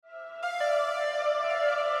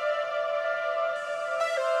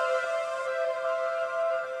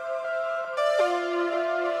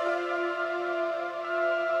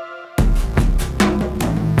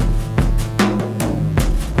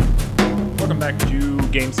back to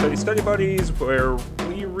Game Study Buddies, where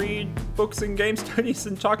we read books and game studies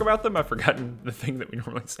and talk about them. I've forgotten the thing that we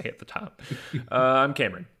normally say at the top. I'm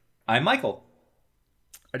Cameron. I'm Michael.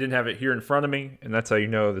 I didn't have it here in front of me, and that's how you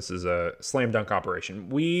know this is a slam dunk operation.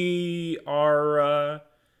 We're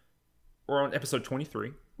on episode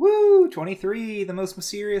 23. Woo! 23, the most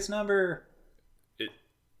mysterious number.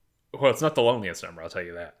 Well, it's not the loneliest number, I'll tell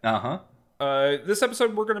you that. Uh-huh. This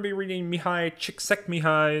episode, we're going to be reading Mihai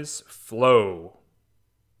Csikszentmihalyi's Flow.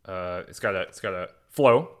 It's got a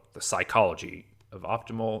flow, the psychology of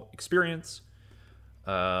optimal experience.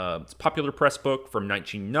 It's a popular press book from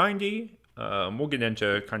 1990. We'll get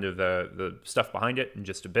into kind of the stuff behind it in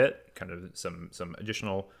just a bit, kind of some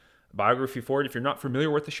additional biography for it. If you're not familiar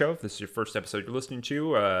with the show, if this is your first episode you're listening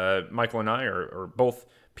to, Michael and I are both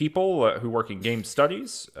people who work in game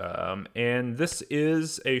studies, and this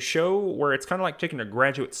is a show where it's kind of like taking a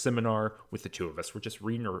graduate seminar with the two of us. We're just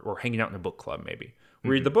reading or hanging out in a book club, maybe. We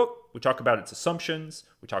read the book, we talk about its assumptions,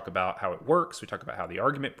 we talk about how it works, we talk about how the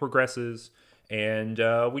argument progresses, and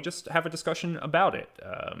we just have a discussion about it.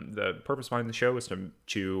 The purpose behind the show is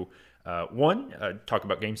to talk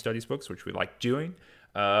about game studies books, which we like doing.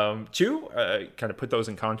 2, kind of put those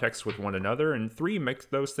in context with one another, and 3, make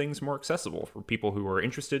those things more accessible for people who are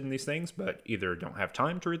interested in these things, but either don't have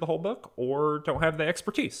time to read the whole book or don't have the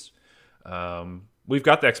expertise. We've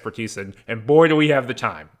got the expertise, and boy, do we have the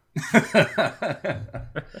time.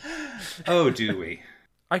 Oh, do we?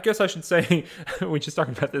 I guess I should say, we just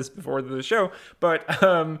talked about this before the show,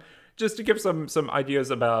 but just to give some ideas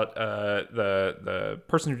about the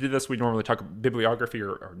person who did this, we normally talk bibliography,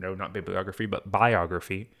 or no, not bibliography, but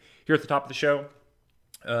biography. Here at the top of the show,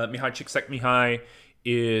 Mihai Csikszentmihalyi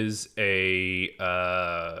is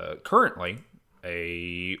currently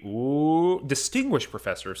a distinguished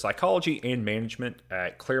professor of psychology and management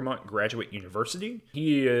at Claremont Graduate University.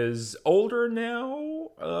 He is older now.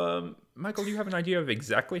 Michael, do you have an idea of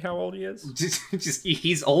exactly how old he is?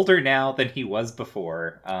 He's older now than he was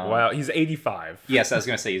before. Wow, he's 85. Yes, I was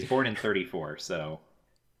going to say he's born in 34, so...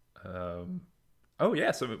 Oh,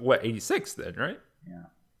 yeah, so what, 86 then, right? Yeah,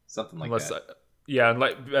 something like that. Yeah, and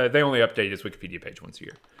they only update his Wikipedia page once a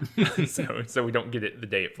year, so we don't get it the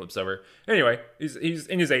day it flips over. Anyway, he's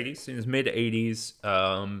in his 80s, in his mid 80s,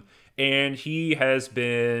 and he has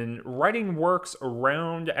been writing works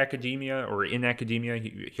around academia or in academia.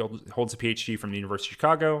 He holds a PhD from the University of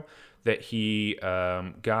Chicago that he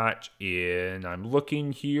got in, I'm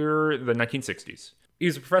looking here, the 1960s. He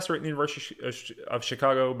was a professor at the University of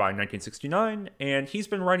Chicago by 1969, and he's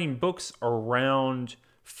been writing books around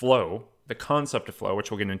flow, the concept of flow, which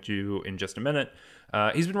we'll get into in just a minute.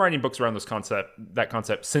 He's been writing books around that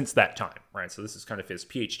concept since that time, right? So this is kind of his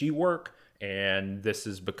PhD work, and this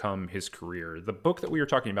has become his career. The book that we are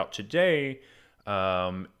talking about today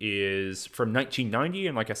is from 1990,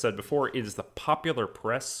 and like I said before, it is the popular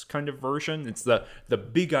press kind of version. It's the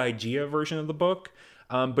big idea version of the book,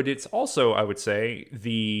 but it's also, I would say,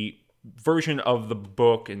 the version of the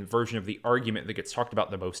book and version of the argument that gets talked about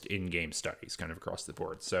the most in game studies kind of across the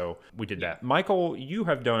board. So we did that. Michael, you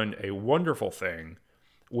have done a wonderful thing,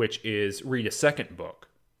 which is read a second book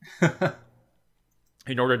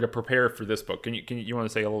in order to prepare for this book. Can you want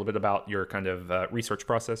to say a little bit about your kind of research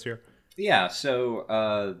process here? Yeah,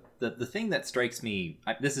 so the thing that strikes me,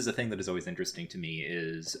 this is a thing that is always interesting to me,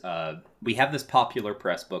 is we have this popular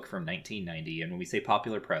press book from 1990, and when we say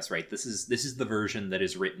popular press, right, this is the version that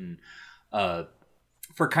is written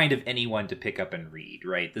for kind of anyone to pick up and read,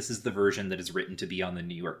 right? This is the version that is written to be on the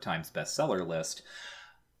New York Times bestseller list.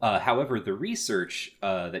 However, the research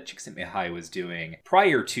that Csikszentmihalyi was doing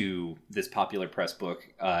prior to this popular press book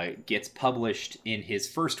gets published in his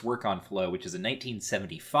first work on flow, which is a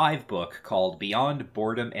 1975 book called Beyond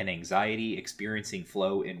Boredom and Anxiety, Experiencing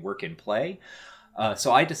Flow in Work and Play.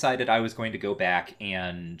 So I decided I was going to go back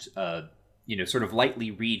and, sort of lightly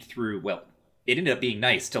read through, well, it ended up being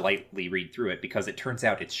nice to lightly read through it because it turns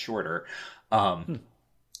out it's shorter.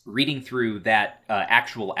 Reading through that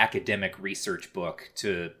actual academic research book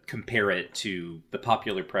to compare it to the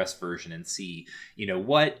popular press version and see,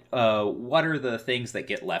 what are the things that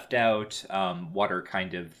get left out? What are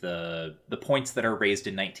kind of the points that are raised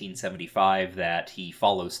in 1975 that he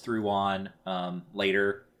follows through on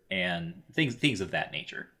later, and things of that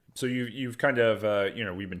nature. So you've kind of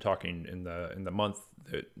we've been talking in the month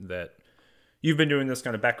that you've been doing this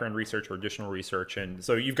kind of background research or additional research, and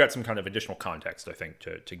so you've got some kind of additional context, I think,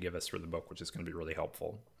 to give us for the book, which is going to be really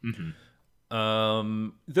helpful. Mm-hmm.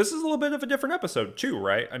 This is a little bit of a different episode too,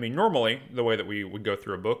 right? I mean, normally the way that we would go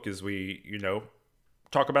through a book is we,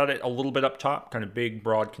 talk about it a little bit up top, kind of big,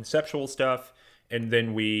 broad conceptual stuff, and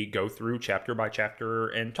then we go through chapter by chapter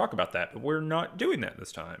and talk about that. But we're not doing that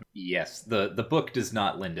this time. Yes, the book does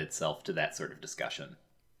not lend itself to that sort of discussion.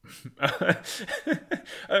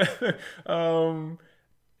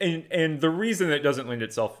 And the reason it doesn't lend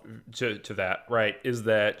itself to that, right, is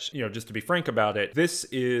that, just to be frank about it, this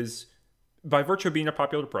is, by virtue of being a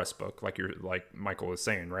popular press book, like Michael was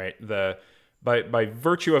saying, right, by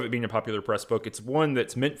virtue of it being a popular press book, it's one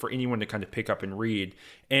that's meant for anyone to kind of pick up and read.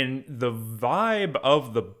 And the vibe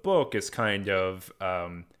of the book is kind of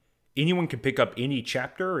anyone can pick up any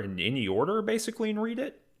chapter in any order, basically, and read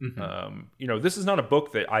it. Mm-hmm. This is not a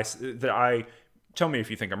book that I tell me if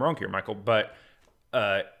you think I'm wrong here, Michael, but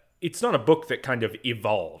it's not a book that kind of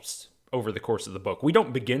evolves over the course of the book. We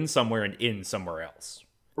don't begin somewhere and end somewhere else.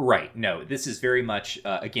 Right. No, this is very much,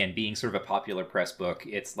 again, being sort of a popular press book.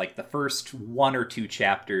 It's like the first 1 or 2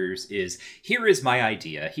 chapters is, here is my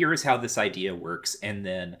idea. Here is how this idea works. And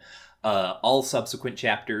then all subsequent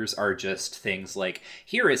chapters are just things like,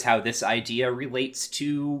 here is how this idea relates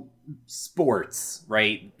to sports,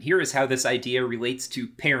 right? Here is how this idea relates to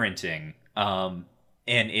parenting.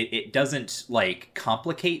 And it doesn't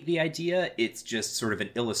complicate the idea. It's just sort of an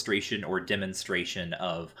illustration or demonstration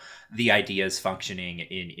of the ideas functioning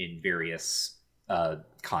in various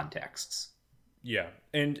contexts. Yeah,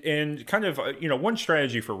 and kind of one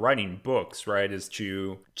strategy for writing books, right, is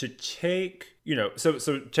to take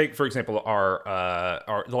so take, for example,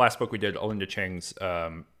 our the last book we did, Alinda Cheng's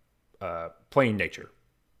Plain Nature.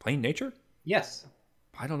 Plain Nature? Yes.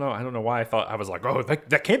 I don't know why I was like, oh,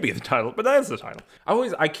 that can't be the title, but that is the title.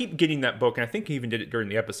 I keep getting that book, and I think I even did it during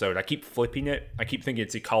the episode. I keep flipping it. I keep thinking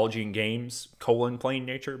it's Ecology and Games, Plain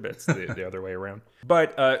Nature, but it's the other way around.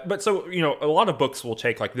 But so, a lot of books will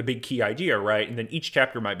take the big key idea, right? And then each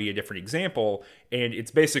chapter might be a different example, and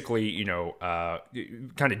it's basically,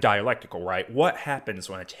 kind of dialectical, right? What happens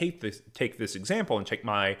when I take this example and take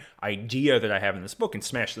my idea that I have in this book and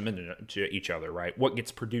smash them into each other, right? What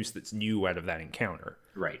gets produced that's new out of that encounter?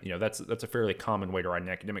 Right. That's a fairly common way to write an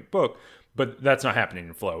academic book, but that's not happening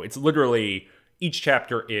in Flow. It's literally, each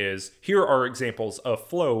chapter is, here are examples of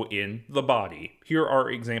flow in the body. Here are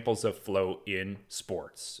examples of flow in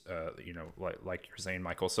sports, like you're saying,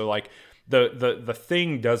 Michael. So the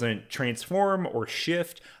thing doesn't transform or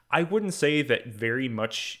shift. I wouldn't say that very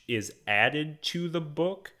much is added to the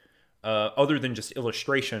book, other than just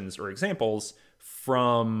illustrations or examples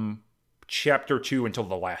from chapter 2 until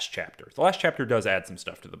the last chapter. The last chapter does add some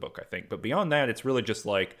stuff to the book, I think, but beyond that, it's really just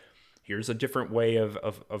here's a different way of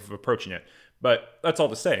approaching it. But that's all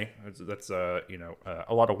to say. That's a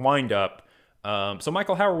lot of wind up. So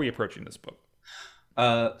Michael, how are we approaching this book?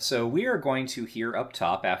 So we are going to, here up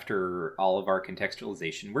top, after all of our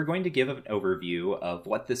contextualization, we're going to give an overview of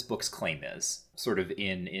what this book's claim is, sort of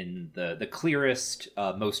in the clearest,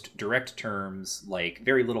 most direct terms,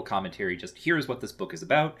 very little commentary, just here's what this book is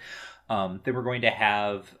about. Then we're going to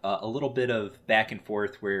have a little bit of back and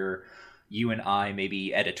forth where you and I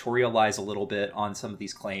maybe editorialize a little bit on some of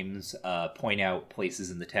these claims, point out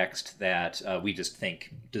places in the text that we just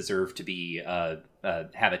think deserve to be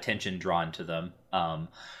have attention drawn to them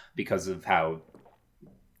because of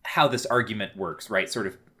how this argument works, right? Sort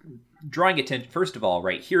of drawing attention, first of all,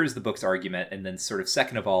 right, here is the book's argument, and then sort of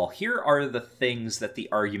second of all, here are the things that the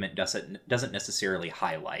argument doesn't necessarily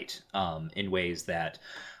highlight in ways that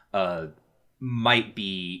might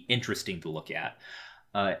be interesting to look at.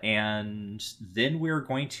 And then we're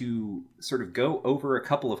going to sort of go over a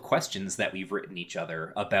couple of questions that we've written each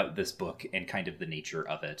other about this book and kind of the nature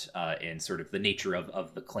of it, and sort of the nature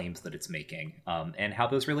of the claims that it's making, and how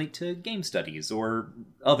those relate to game studies or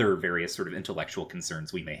other various sort of intellectual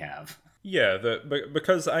concerns we may have. Yeah,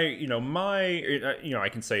 because I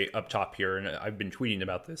can say up top here, and I've been tweeting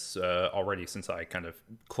about this already since I kind of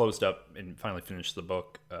closed up and finally finished the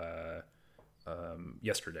book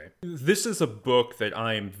yesterday. This is a book that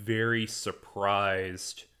I am very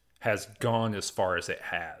surprised has gone as far as it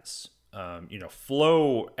has.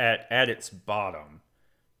 Flow at its bottom,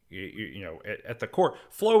 at the core,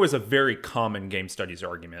 flow is a very common game studies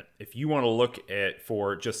argument. If you want to look at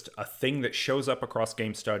for just a thing that shows up across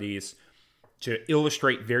game studies to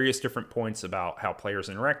illustrate various different points about how players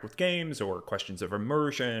interact with games, or questions of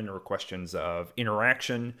immersion, or questions of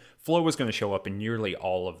interaction, flow is going to show up in nearly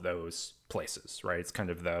all of those places, right? It's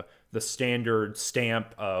kind of the standard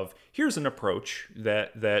stamp of, here's an approach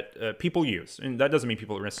that people use. And that doesn't mean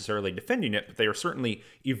people are necessarily defending it, but they are certainly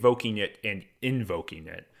evoking it and invoking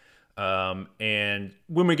it. And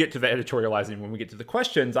when we get to the editorializing, when we get to the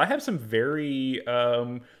questions, I have some very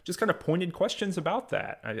just kind of pointed questions about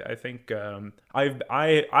that. I think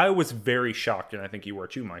I was very shocked, and I think you were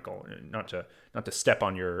too, Michael. Not to step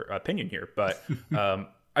on your opinion here, but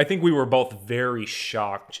I think we were both very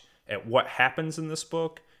shocked at what happens in this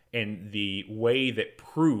book and the way that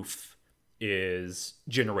proof is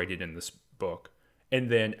generated in this book, and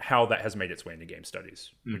then how that has made its way into game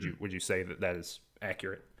studies. Would you say that is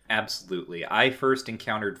accurate? Absolutely. I first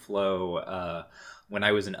encountered flow when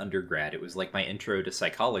I was an undergrad. It was like my intro to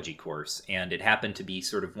psychology course, and it happened to be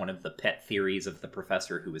sort of one of the pet theories of the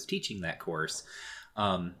professor who was teaching that course.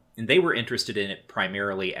 And they were interested in it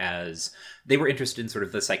primarily as they were interested in sort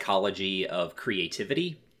of the psychology of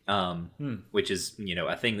creativity, which is,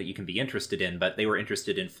 a thing that you can be interested in, but they were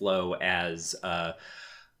interested in flow as a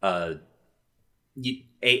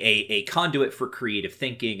conduit for creative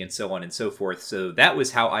thinking and so on and so forth. So that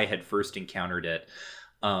was how I had first encountered it.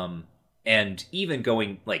 And even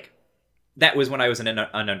going that was when I was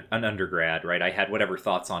an undergrad, right? I had whatever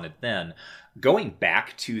thoughts on it then. Going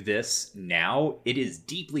back to this now, it is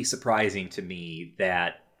deeply surprising to me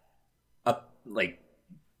that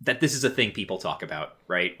that this is a thing people talk about,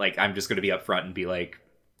 right? Like, I'm just going to be upfront and be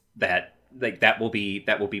that will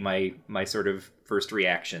be my sort of first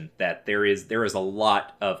reaction, that there is a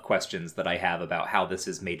lot of questions that I have about how this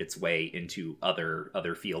has made its way into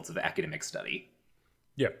other fields of academic study.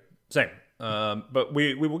 Yeah, same. But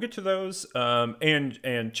we will get to those.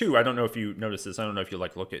 And two, I don't know if you noticed this. I don't know if you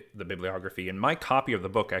look at the bibliography. And my copy of the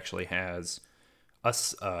book actually has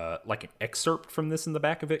us like an excerpt from this in the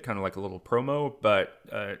back of it, kind of like a little promo. But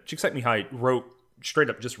Csikszentmihalyi wrote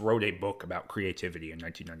a book about creativity in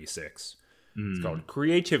 1996. It's called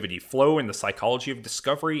Creativity, Flow, and the Psychology of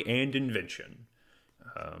Discovery and Invention.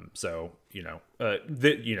 There's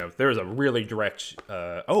a really direct...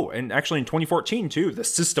 and actually in 2014, too, The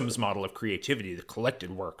Systems Model of Creativity, the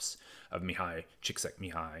collected works of Mihaly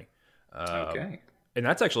Csikszentmihalyi. Okay. And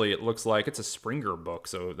that's actually, it looks like it's a Springer book,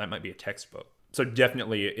 so that might be a textbook. So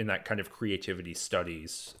definitely in that kind of creativity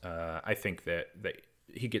studies, I think that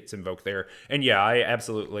he gets invoked there. And yeah,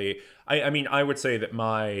 I would say that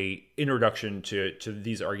my introduction to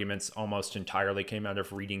these arguments almost entirely came out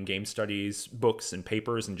of reading game studies books and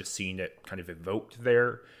papers and just seeing it kind of evoked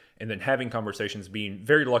there. And then having conversations, being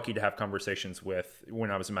very lucky to have conversations with,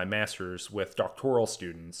 when I was in my master's, with doctoral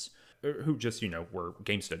students who just, were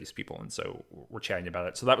game studies people. And so we're chatting about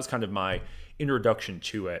it. So that was kind of my introduction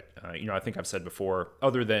to it. I think I've said before,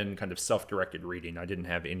 other than kind of self-directed reading, I didn't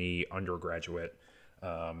have any undergraduate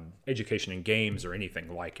education in games or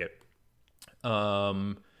anything like it.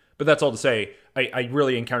 But that's all to say, I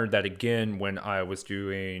really encountered that again when I was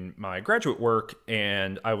doing my graduate work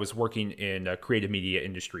and I was working in a Creative Media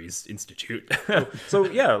Industries Institute. So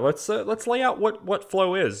yeah, let's lay out what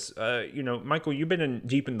flow is. Michael, you've been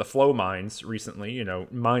deep in the flow mines recently,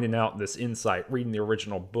 mining out this insight, reading the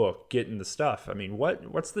original book, getting the stuff. I mean,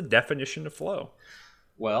 what's the definition of flow?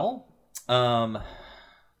 Well,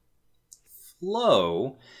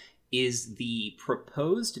 flow is the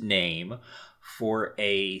proposed name for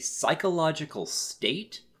a psychological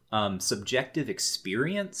state, subjective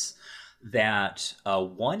experience that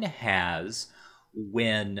one has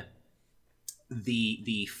when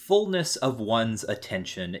the fullness of one's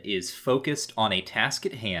attention is focused on a task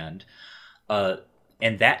at hand,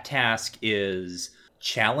 and that task is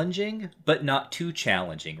challenging, but not too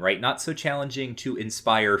challenging, right? Not so challenging to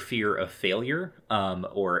inspire fear of failure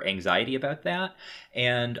or anxiety about that,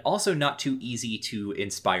 and also not too easy to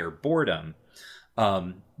inspire boredom.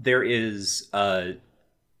 There is a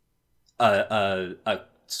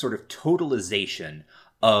sort of totalization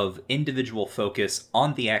of individual focus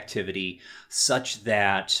on the activity such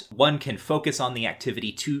that one can focus on the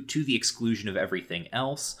activity to the exclusion of everything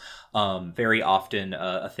else. Very often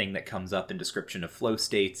a thing that comes up in description of flow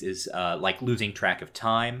states is like losing track of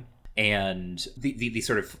time. And the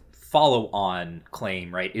sort of follow-on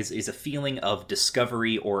claim, right, is a feeling of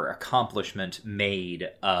discovery or accomplishment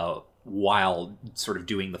made while sort of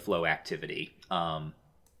doing the flow activity. Do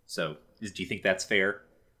you think that's fair?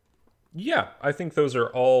 Yeah, I think those are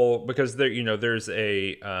all, because there's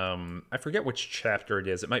a I forget which chapter it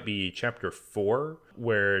is. It might be chapter 4,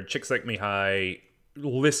 where Csikszentmihalyi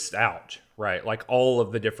lists out, right, like all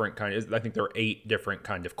of the different I think there are 8 different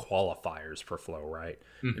kind of qualifiers for flow, right?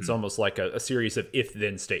 Mm-hmm. It's almost like a series of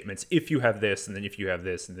if-then statements. If you have this, and then if you have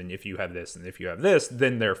this, and then if you have this, and if you have this,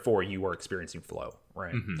 then therefore you are experiencing flow,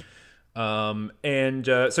 right? Mm-hmm. So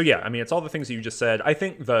yeah, I mean, it's all the things that you just said. I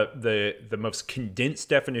think the most condensed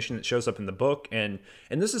definition that shows up in the book, and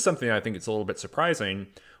this is something I think it's a little bit surprising.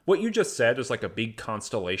 what you just said is like a big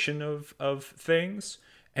constellation of things.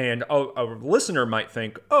 And a listener might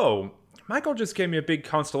think, oh, Michael just gave me a big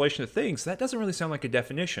constellation of things. That doesn't really sound like a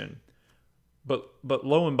definition. But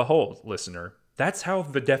lo and behold, listener, that's how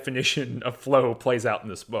the definition of flow plays out in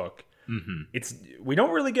this book. Mm-hmm. We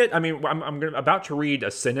don't really get. I mean, I'm about to read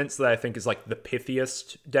a sentence that I think is like the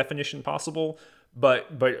pithiest definition possible.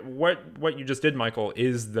 But what you just did, Michael,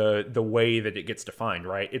 is the way that it gets defined,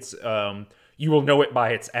 right? It's you will know it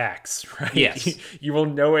by its acts, right? Yes. You will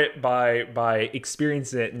know it by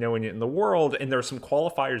experiencing it, knowing it in the world, and there are some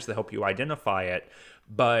qualifiers that help you identify it.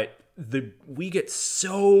 But we get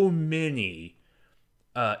so many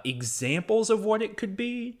examples of what it could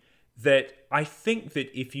be that I think that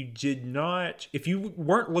if you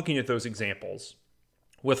weren't looking at those examples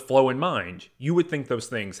with flow in mind, you would think those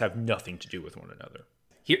things have nothing to do with one another.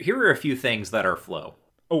 Here are a few things that are flow.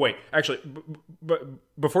 Oh, wait. Actually,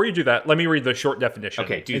 before you do that, let me read the short definition.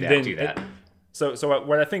 Okay, do that. So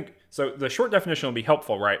what I think... So the short definition will be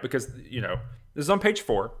helpful, right? Because, this is on page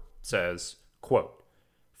 4. Says, quote,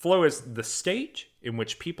 flow is the state in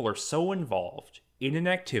which people are so involved in an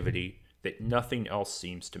activity that nothing else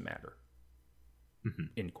seems to matter. Mm-hmm.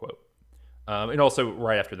 End quote. And also,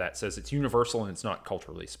 right after that, says it's universal and it's not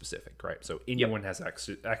culturally specific, right? So anyone has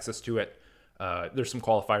access to it. There's some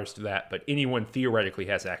qualifiers to that, but anyone theoretically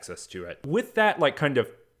has access to it. With that, like, kind of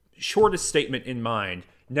shortest statement in mind,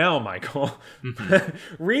 now, Michael,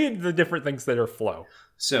 read the different things that are flow.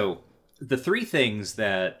 So the three things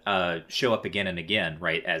that show up again and again,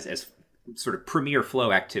 right, as sort of premier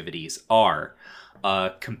flow activities are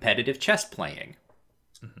competitive chess playing,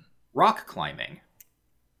 rock climbing,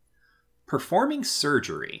 performing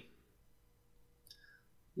surgery,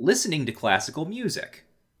 listening to classical music.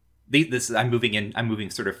 I'm moving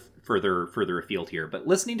sort of further afield here, but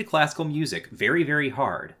listening to classical music, very, very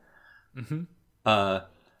hard. Mm-hmm.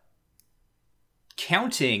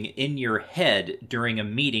 Counting in your head during a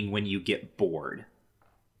meeting when you get bored.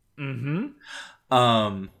 Mm-hmm.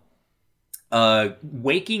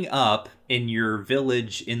 Waking up in your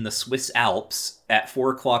village in the Swiss Alps at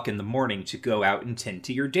 4 o'clock in the morning to go out and tend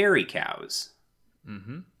to your dairy cows.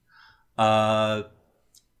 Mm-hmm.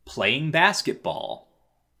 Playing basketball.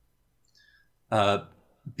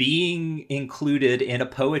 Being included in a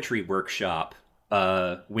poetry workshop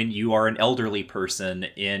when you are an elderly person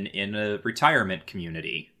in a retirement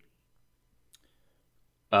community.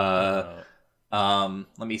 Let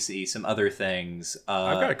me see some other things.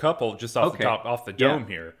 I've got a couple just off the dome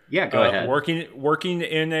here. Yeah, go ahead. Working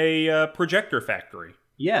in a projector factory.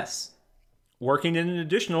 Yes. Working in an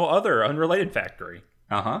additional other unrelated factory.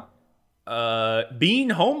 Being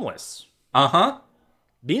homeless.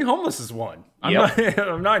 Being homeless is one.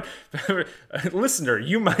 I'm not listener,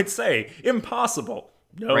 you might say impossible.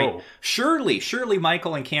 No. Right. Surely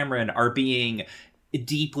Michael and Cameron are being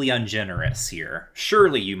deeply ungenerous here.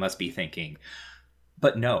 Surely you must be thinking.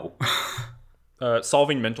 But no.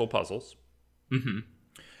 Solving mental puzzles. Mm-hmm.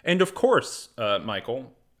 And of course,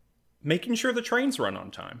 Michael, making sure the trains run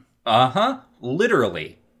on time.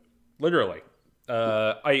 Literally. We'll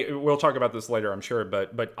talk about this later, I'm sure,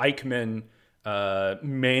 but Eichmann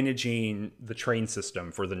managing the train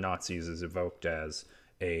system for the Nazis is evoked as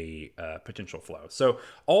a potential flow. So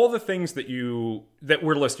all the things that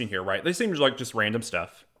we're listing here, right? They seem like just random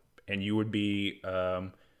stuff, and you would be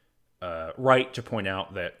right to point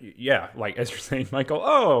out that, yeah, like as you're saying,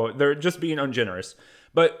 Michael, they're just being ungenerous.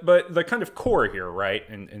 But the kind of core here, right?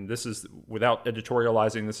 And this is, without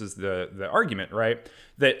editorializing, this is the argument, right?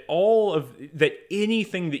 That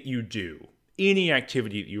anything that you do, any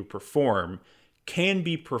activity that you perform, can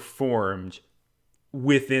be performed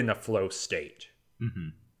within a flow state. Mm-hmm.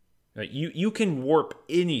 You can warp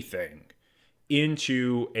anything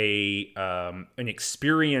into an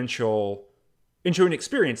experience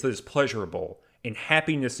that is pleasurable and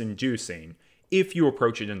happiness inducing if you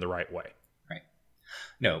approach it in the right way. Right.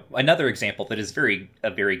 No, another example that is a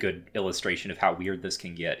very good illustration of how weird this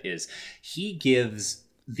can get is he gives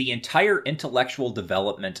the entire intellectual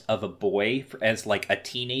development of a boy as like a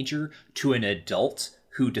teenager to an adult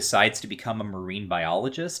who decides to become a marine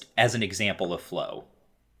biologist as an example of flow.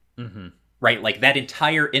 Mm-hmm. Right? Like that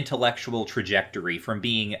entire intellectual trajectory from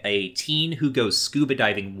being a teen who goes scuba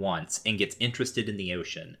diving once and gets interested in the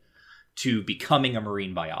ocean to becoming a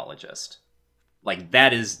marine biologist. Like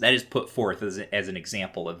that is put forth as an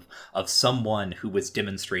example of someone who was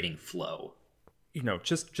demonstrating flow.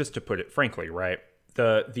 Just to put it frankly, right?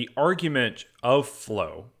 The argument of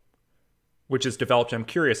flow, which is developed, I'm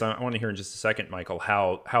curious, I want to hear in just a second, Michael,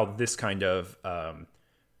 how this kind of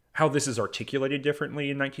how this is articulated differently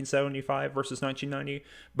in 1975 versus 1990.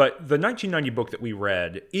 But the 1990 book that we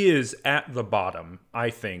read is at the bottom, I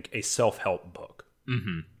think, a self-help book.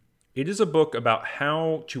 Mm-hmm. It is a book about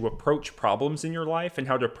how to approach problems in your life and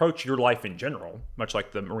how to approach your life in general, much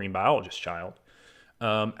like the marine biologist child.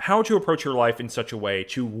 How to approach your life in such a way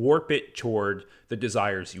to warp it toward the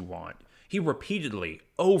desires you want. He repeatedly,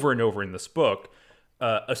 over and over in this book,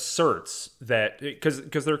 asserts that,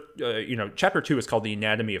 because they're, chapter 2 is called The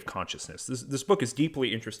Anatomy of Consciousness. This book is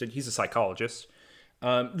deeply interested. He's a psychologist.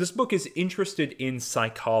 This book is interested in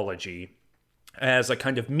psychology as a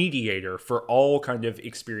kind of mediator for all kind of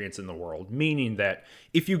experience in the world, meaning that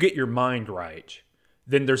if you get your mind right,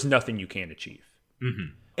 then there's nothing you can't achieve.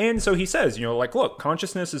 Mm-hmm. And so he says, look,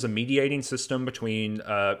 consciousness is a mediating system between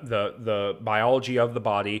the biology of the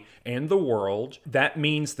body and the world. That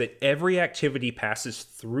means that every activity passes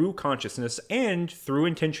through consciousness and through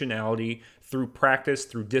intentionality, through practice,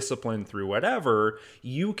 through discipline, through whatever.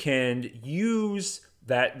 You can use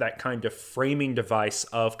that kind of framing device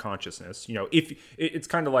of consciousness. If it's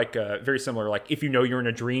kind of like very similar, like if you're in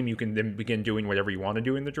a dream, you can then begin doing whatever you want to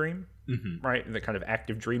do in the dream, mm-hmm. right? The kind of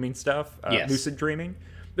active dreaming stuff, yes. Lucid dreaming.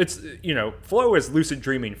 It's, flow is lucid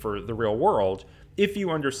dreaming for the real world. If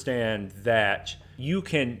you understand that you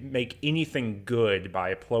can make anything good by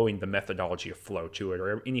applying the methodology of flow to it,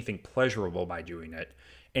 or anything pleasurable by doing it,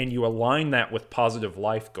 and you align that with positive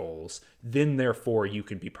life goals, then therefore you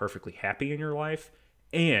can be perfectly happy in your life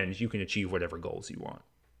and you can achieve whatever goals you want.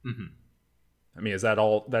 Mm-hmm. I mean, is that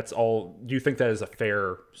all? That's all. Do you think that is a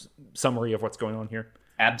fair summary of what's going on here?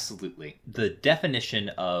 Absolutely. The definition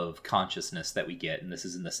of consciousness that we get, and this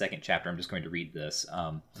is in the second chapter, I'm just going to read this.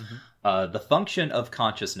 The function of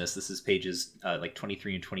consciousness, this is pages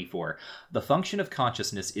 23 and 24. The function of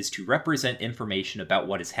consciousness is to represent information about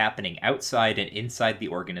what is happening outside and inside the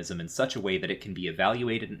organism in such a way that it can be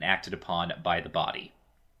evaluated and acted upon by the body.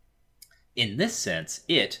 In this sense,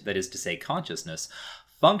 it, that is to say consciousness,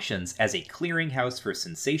 functions as a clearinghouse for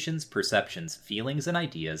sensations, perceptions, feelings, and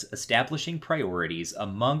ideas, establishing priorities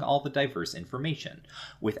among all the diverse information.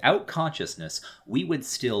 Without consciousness, we would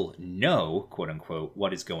still know, quote-unquote,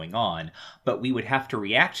 what is going on, but we would have to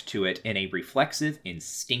react to it in a reflexive,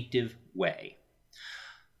 instinctive way.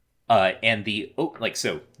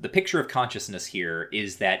 The picture of consciousness here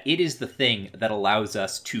is that it is the thing that allows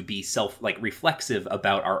us to be reflexive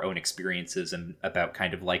about our own experiences and about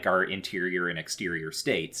kind of like our interior and exterior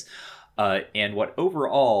states. And what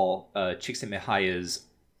overall Csikszentmihalyi is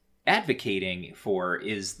advocating for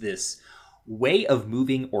is this way of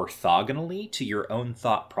moving orthogonally to your own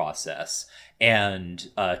thought process and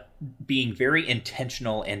being very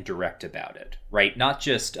intentional and direct about it, right? Not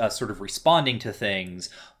just sort of responding to things,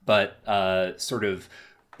 but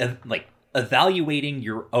evaluating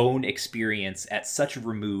your own experience at such a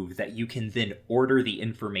remove that you can then order the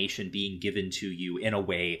information being given to you in a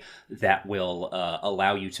way that will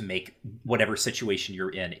allow you to make whatever situation you're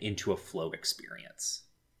in into a flow experience.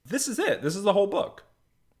 This is it. This is the whole book.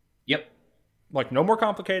 Yep. Like, no more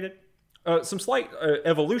complicated. Some slight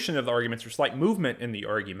evolution of the arguments, or slight movement in the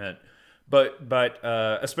argument, but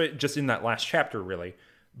especially just in that last chapter, really.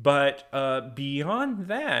 But beyond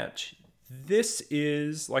that, this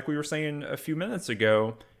is, like we were saying a few minutes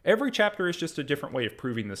ago, every chapter is just a different way of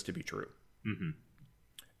proving this to be true. Mm-hmm.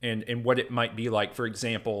 And what it might be like. For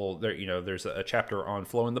example, there's a chapter on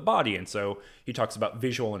flow in the body, and so he talks about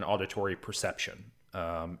visual and auditory perception.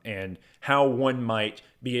 And how one might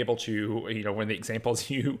be able to, one of the examples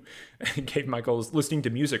you gave, Michael, is listening to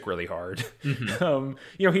music really hard.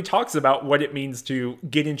 Mm-hmm. He talks about what it means to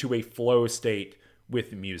get into a flow state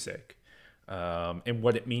with music, and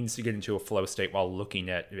what it means to get into a flow state while looking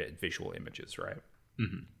at visual images, right?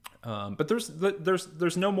 Mm-hmm. But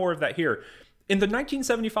there's no more of that here. In the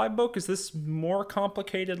 1975 book, is this more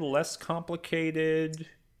complicated, less complicated?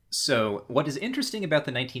 So what is interesting about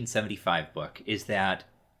the 1975 book is that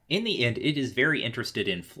in the end, it is very interested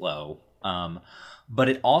in flow, but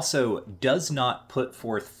it also does not put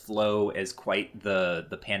forth flow as quite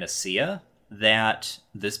the panacea that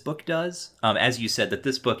this book does. As you said, that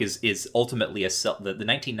this book is ultimately the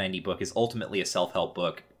 1990 book is ultimately a self-help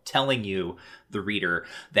book telling you, the reader,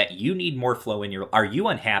 that you need more flow in your... Are you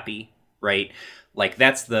unhappy? Right? Like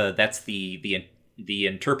that's the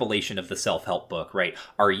interpolation of the self-help book, right?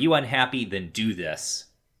 Are you unhappy? Then do this,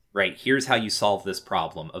 right? Here's how you solve this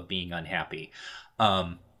problem of being unhappy.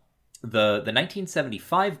 The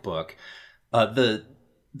 1975 book, the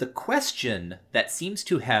question that seems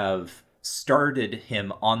to have started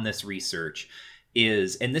him on this research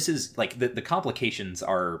is, and this is like the complications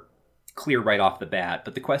are clear right off the bat.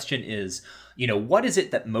 But the question is, what is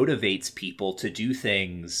it that motivates people to do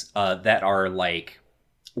things that are like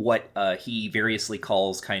what he variously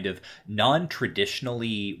calls kind of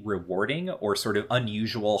non-traditionally rewarding or sort of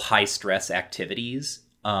unusual high-stress activities?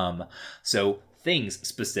 So things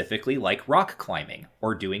specifically like rock climbing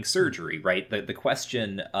or doing surgery, right? The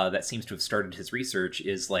question that seems to have started his research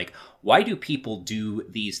is like, why do people do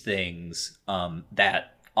these things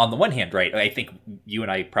that, on the one hand, right, I think you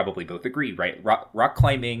and I probably both agree, right? Rock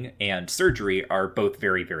climbing and surgery are both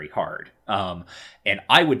very, very hard. And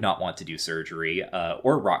I would not want to do surgery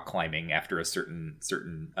or rock climbing after a certain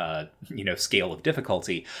scale of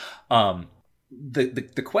difficulty.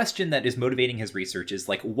 The question that is motivating his research is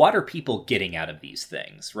like, what are people getting out of these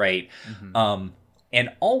things, right? And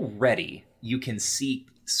already you can see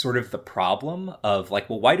sort of the problem of like,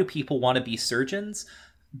 well, why do people want to be surgeons?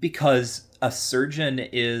 Because a surgeon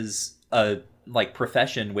is a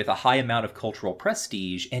profession with a high amount of cultural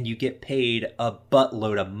prestige, and you get paid a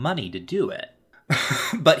buttload of money to do it.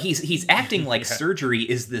 But he's acting like surgery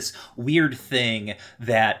is this weird thing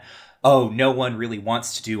that, oh, no one really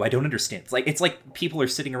wants to do. I don't understand. It's like people are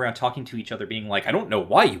sitting around talking to each other being like, I don't know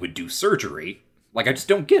why you would do surgery. Like, I just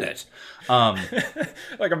don't get it.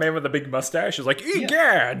 Like a man with a big mustache is like,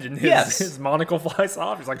 egad! And his monocle flies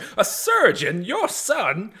off. He's like, a surgeon? Your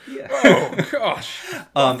son? Yeah. Oh, gosh.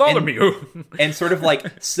 Bartholomew. And sort of like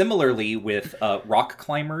similarly with rock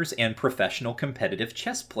climbers and professional competitive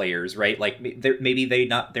chess players, right? Like, maybe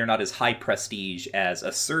they're not as high prestige as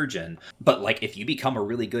a surgeon, but like if you become a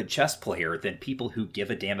really good chess player, then people who give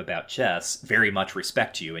a damn about chess very much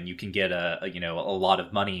respect you, and you can get a lot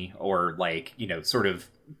of money or like, sort of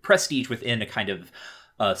prestige within a kind of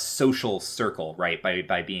social circle, right?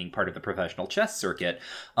 By being part of the professional chess circuit.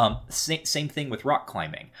 Same thing with rock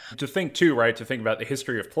climbing. To think too, right? To think about the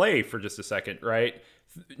history of play for just a second, right?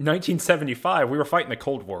 1975, we were fighting the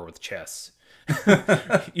Cold War with chess.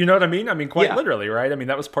 You know what I mean? I mean, quite literally, right? I mean,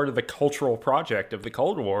 that was part of the cultural project of the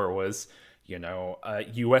Cold War was,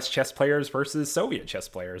 U.S. chess players versus Soviet chess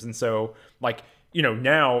players. And so, like,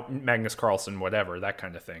 now Magnus Carlsen, whatever, that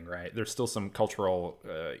kind of thing, right? There's still some cultural,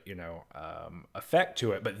 effect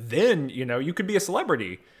to it. But then, you could be a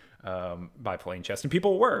celebrity by playing chess. And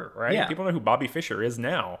people were, right? Yeah. People know who Bobby Fischer is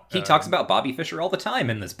now. He talks about Bobby Fischer all the time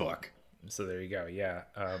in this book. So there you go. Yeah.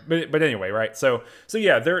 But anyway, right. So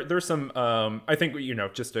yeah, there's some, I think,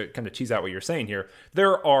 just to kind of tease out what you're saying here,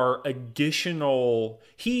 there are additional,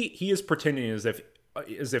 he is pretending as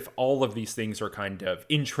if all of these things are kind of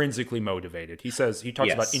intrinsically motivated. He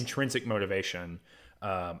talks about intrinsic motivation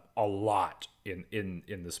a lot in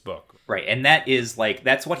this book. Right. And that is like,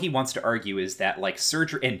 that's what he wants to argue is that like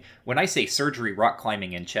surgery, and when I say surgery, rock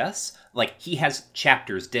climbing, and chess, like he has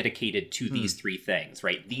chapters dedicated to these three things,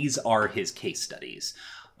 right? These are his case studies.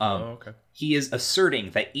 Okay. He is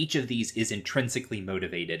asserting that each of these is intrinsically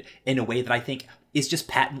motivated in a way that I think is just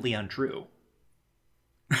patently untrue.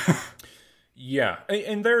 Yeah,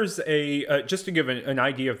 and there's just to give an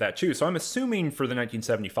idea of that too. So I'm assuming for the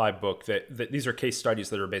 1975 book that these are case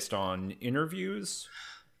studies that are based on interviews.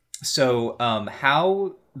 So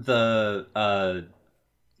how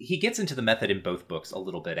he gets into the method in both books a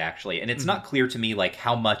little bit actually, and it's not clear to me like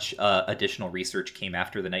how much additional research came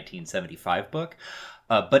after the 1975 book,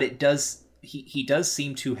 but it does. He does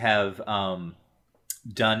seem to have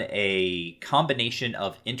done a combination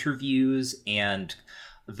of interviews and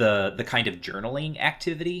the kind of journaling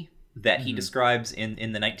activity that he describes in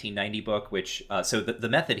the 1990 book, which so the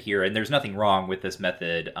method here, and there's nothing wrong with this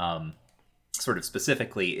method sort of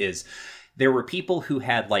specifically, is there were people who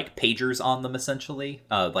had like pagers on them essentially,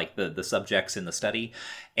 like the subjects in the study,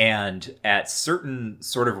 and at certain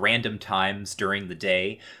sort of random times during the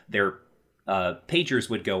day their pagers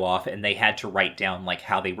would go off and they had to write down like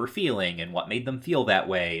how they were feeling and what made them feel that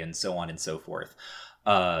way and so on and so forth.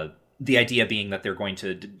 The idea being that they're going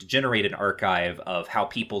to generate an archive of how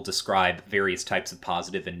people describe various types of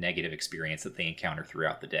positive and negative experience that they encounter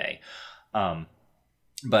throughout the day.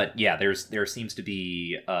 But yeah, there seems to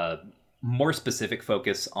be a more specific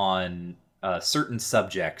focus on certain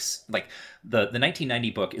subjects. Like the 1990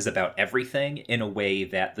 book is about everything in a way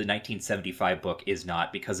that the 1975 book is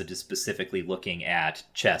not, because it is specifically looking at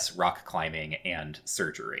chess, rock climbing, and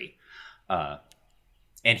surgery.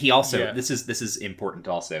 And he also, this is important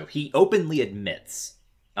also, he openly admits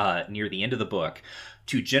near the end of the book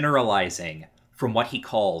to generalizing from what he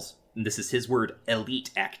calls, and this is his word,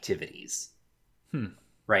 elite activities.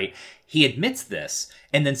 Right? He admits this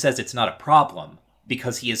and then says it's not a problem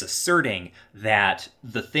because he is asserting that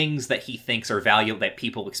the things that he thinks are valuable, that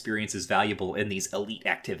people experience as valuable in these elite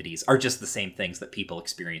activities, are just the same things that people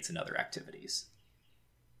experience in other activities.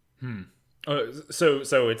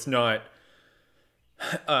 So it's not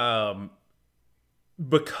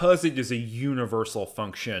because it is a universal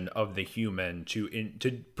function of the human to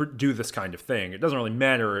do this kind of thing. It doesn't really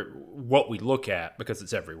matter what we look at because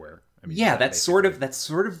it's everywhere. I mean, yeah, that's sort of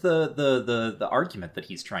the argument that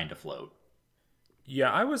he's trying to float.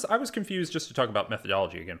 Yeah, I was confused, just to talk about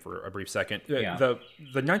methodology again for a brief second. Yeah. The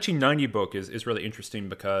 1990 book is really interesting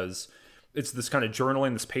because it's this kind of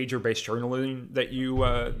journaling, this pager-based journaling that you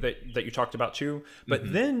that you talked about too.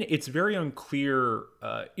 But then it's very unclear,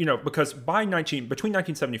 because between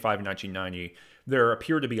 1975 and 1990, there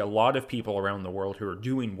appear to be a lot of people around the world who are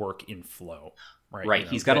doing work in flow. Right. Right.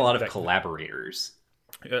 He's got a lot of collaborators.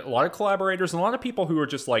 A lot of collaborators and a lot of people who are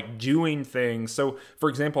just like doing things. So, for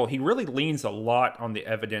example, he really leans a lot on the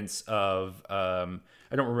evidence of I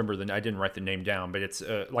don't remember I didn't write the name down, but it's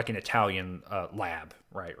like an Italian lab,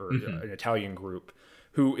 right, or an Italian group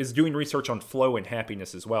who is doing research on flow and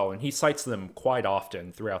happiness as well, and he cites them quite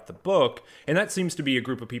often throughout the book. And that seems to be a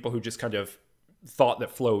group of people who just kind of thought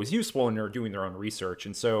that flow was useful and are doing their own research.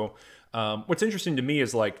 And so what's interesting to me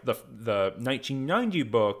is like the 1990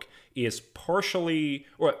 book is partially,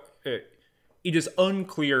 or it is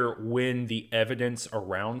unclear when the evidence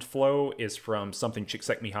around flow is from something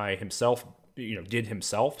Csikszentmihalyi himself did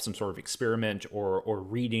himself, some sort of experiment or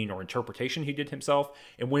reading or interpretation he did himself,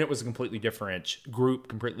 and when it was a completely different group,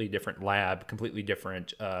 completely different lab, completely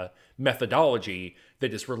different methodology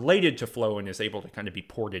that is related to flow and is able to kind of be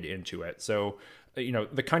ported into it. So,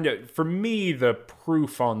 the kind of, for me, the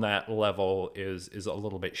proof on that level is a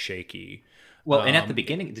little bit shaky. Well, and at the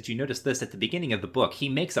beginning, did you notice this? At the beginning of the book, he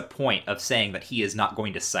makes a point of saying that he is not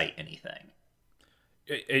going to cite anything.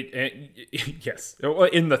 Yes,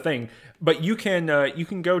 in the thing, but you can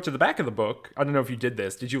go to the back of the book. I don't know if you did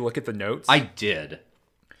this. Did you look at the notes? I did.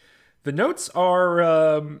 The notes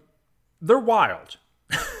are they're wild.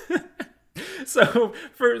 So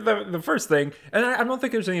for the first thing, and I don't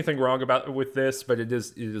think there's anything wrong with this, but it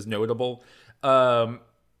is notable.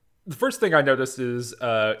 The first thing I noticed is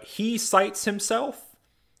he cites himself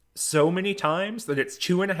so many times that it's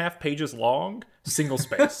 2.5 pages long, single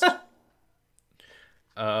spaced.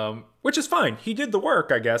 Which is fine. He did the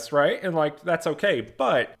work, I guess, right? And like that's okay.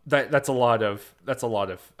 But that's a lot of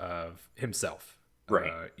himself,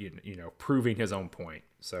 right? Proving his own point.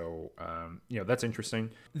 So that's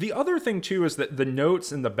interesting. The other thing too is that the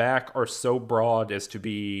notes in the back are so broad as to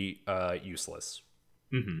be useless.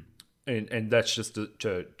 Mm-hmm. And that's just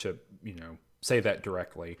to say that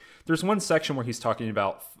directly. There's one section where he's talking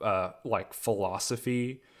about like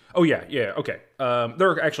philosophy. Oh, yeah, okay. There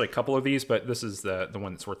are actually a couple of these, but this is the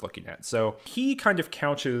one that's worth looking at. So he kind of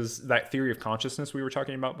couches that theory of consciousness we were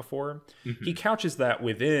talking about before. Mm-hmm. He couches that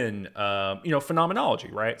within, phenomenology,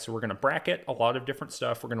 right? So we're going to bracket a lot of different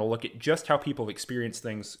stuff. We're going to look at just how people experience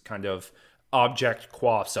things kind of object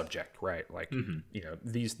qua subject, right? Like,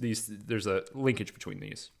 these there's a linkage between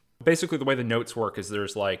these. Basically, the way the notes work is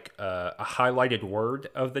there's like a highlighted word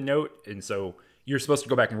of the note, and so you're supposed to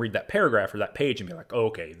go back and read that paragraph or that page and be like, oh,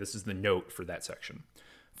 okay, this is the note for that section.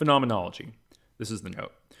 Phenomenology. This is the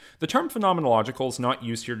note. The term phenomenological is not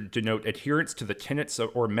used here to denote adherence to the tenets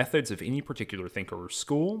or methods of any particular thinker or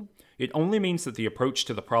school. It only means that the approach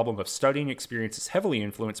to the problem of studying experience is heavily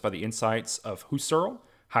influenced by the insights of Husserl,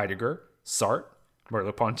 Heidegger, Sartre,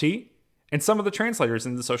 Merleau-Ponty, and some of the translators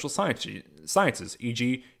in the social sciences,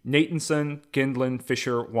 e.g. Natanson, Gendlin,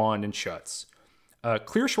 Fisher, Wand, and Schutz.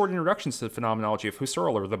 Clear short introductions to the phenomenology of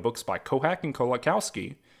Husserl are the books by Kohak and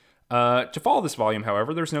Kolakowski. To follow this volume,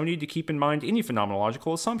 however, there's no need to keep in mind any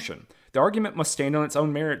phenomenological assumption. The argument must stand on its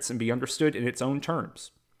own merits and be understood in its own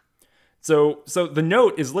terms. So the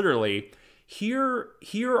note is literally, here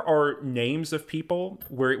are names of people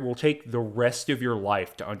where it will take the rest of your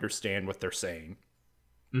life to understand what they're saying.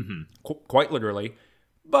 Mm-hmm. Quite literally.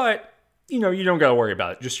 But, you don't got to worry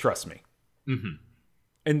about it. Just trust me. Mm-hmm.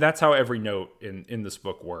 And that's how every note in this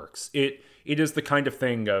book works. It is the kind of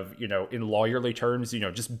thing of, in lawyerly terms,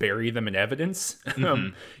 just bury them in evidence.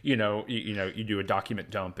 Mm-hmm. You do a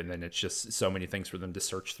document dump and then it's just so many things for them to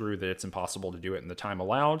search through that it's impossible to do it in the time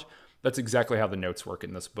allowed. That's exactly how the notes work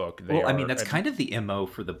in this book. That's kind of the MO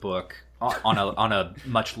for the book on a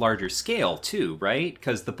much larger scale too, right?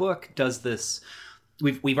 Because the book does this.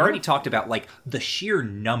 We've already talked about like the sheer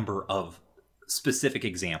number of specific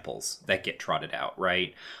examples that get trotted out,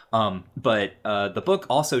 right? But the book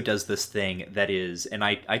also does this thing that is, and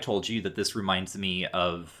I told you that this reminds me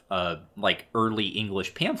of like early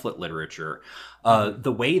English pamphlet literature,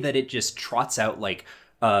 the way that it just trots out like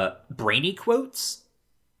brainy quotes,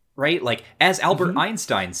 right? Like, as Albert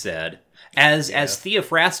Einstein said, As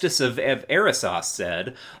Theophrastus of Erissos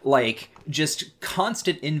said, like, just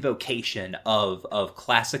constant invocation of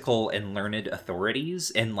classical and learned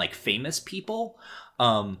authorities and like famous people,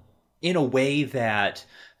 in a way that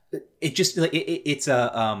it just like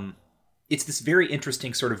it's this very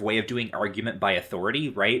interesting sort of way of doing argument by authority,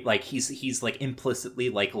 right? Like he's like implicitly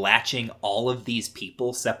like latching all of these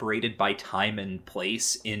people separated by time and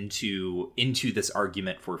place into this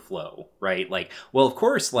argument for flow, right? Like, well, of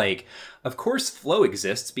course flow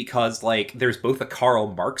exists because like there's both a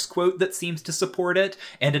Karl Marx quote that seems to support it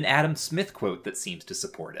and an Adam Smith quote that seems to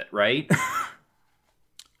support it, right?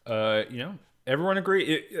 Everyone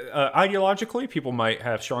agree. Ideologically, people might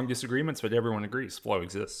have strong disagreements, but everyone agrees flow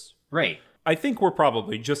exists. Right. I think we're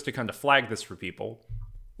probably, just to kind of flag this for people,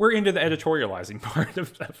 we're into the editorializing part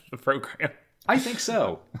of the program. I think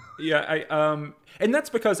so. Yeah, and that's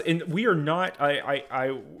because, we are not.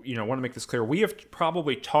 I want to make this clear. We have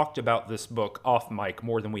probably talked about this book off mic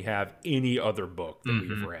more than we have any other book that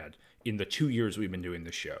we've read in the 2 years we've been doing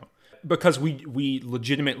this show, because we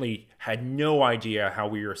legitimately had no idea how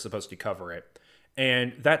we were supposed to cover it,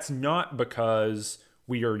 and that's not because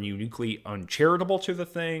we are uniquely uncharitable to the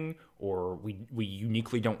thing, or we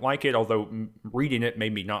uniquely don't like it, although reading it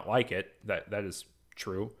made me not like it. That is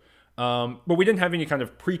true. But we didn't have any kind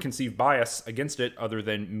of preconceived bias against it other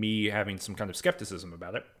than me having some kind of skepticism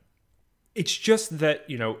about it. It's just that,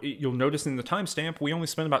 you'll notice in the timestamp, we only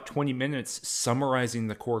spent about 20 minutes summarizing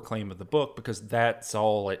the core claim of the book, because that's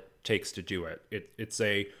all it takes to do it. It's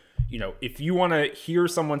a, if you want to hear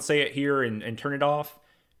someone say it here and turn it off,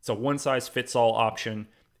 it's a one-size-fits-all option.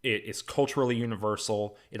 It is culturally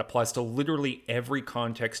universal. It applies to literally every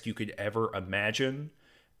context you could ever imagine.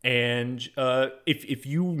 And if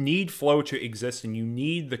you need flow to exist, and you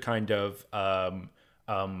need the kind of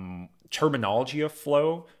terminology of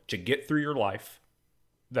flow to get through your life,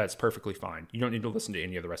 that's perfectly fine. You don't need to listen to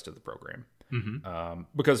any of the rest of the program.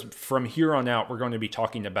 Because from here on out, we're going to be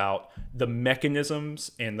talking about the mechanisms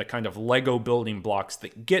and the kind of Lego building blocks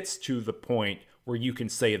that gets to the point where you can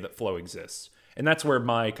say that flow exists. And that's where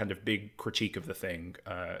my kind of big critique of the thing,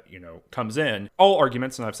 comes in. All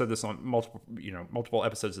arguments, and I've said this on multiple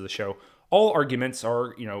episodes of the show, all arguments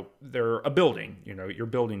are, they're a building. You're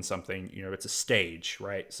building something. It's a stage,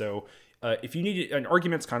 right? So if you need an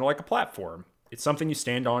argument's kind of like a platform. It's something you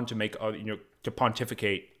stand on to make, to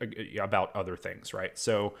pontificate about other things, right?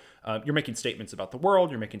 So you're making statements about the world.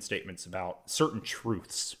 You're making statements about certain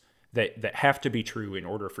truths that have to be true in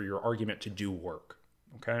order for your argument to do work.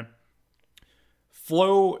 Okay.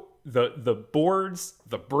 Flow, the boards,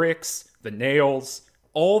 the bricks, the nails,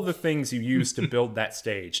 all the things you use to build that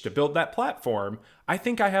stage, to build that platform. I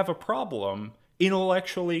think I have a problem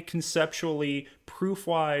intellectually, conceptually,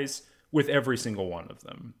 proof-wise with every single one of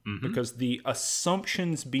them, because the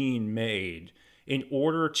assumptions being made in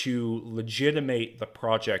order to legitimate the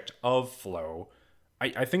project of flow,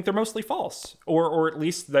 I think they're mostly false, or at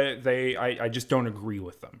least I just don't agree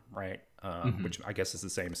with them, right? Which I guess is the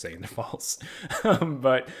same as saying they're false.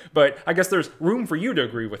 but I guess there's room for you to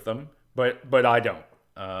agree with them, but I don't.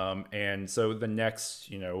 And so the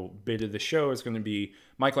next bit of the show is going to be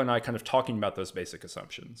Michael and I kind of talking about those basic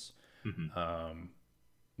assumptions.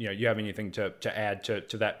 You have anything to add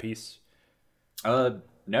to that piece?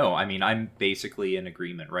 No, I mean, I'm basically in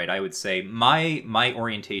agreement, right? I would say my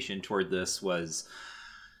orientation toward this was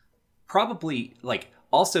probably like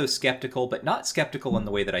also skeptical, but not skeptical in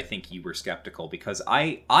the way that I think you were skeptical, because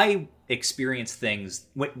I experience things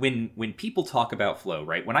when people talk about flow,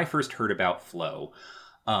 right? When I first heard about flow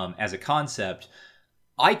as a concept,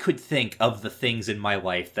 I could think of the things in my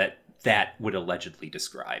life that would allegedly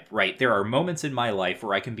describe, right? There are moments in my life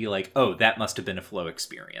where I can be like, oh, that must have been a flow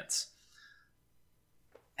experience.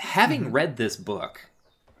 Having read this book,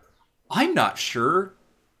 I'm not sure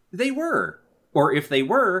they were. Or if they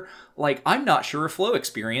were, like, I'm not sure a flow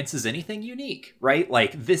experience is anything unique, right?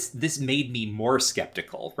 Like, this made me more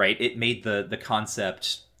skeptical, right? It made the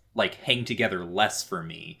concept, like, hang together less for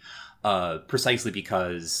me, precisely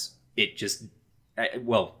because it just...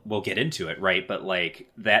 well, we'll get into it, right? But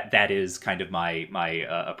like that is kind of my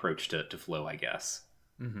approach to flow, I guess.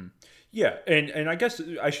 Yeah, and I guess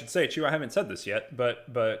I should say too, I haven't said this yet, but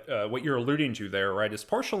what you're alluding to there, right, is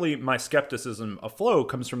partially my skepticism of flow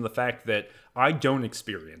comes from the fact that I don't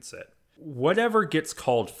experience it. Whatever gets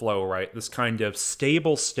called flow, right, this kind of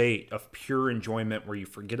stable state of pure enjoyment where you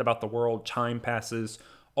forget about the world, time passes,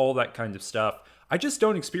 all that kind of stuff, I just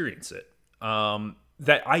don't experience it.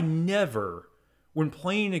 That I never... when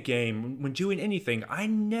playing a game, when doing anything, I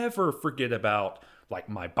never forget about like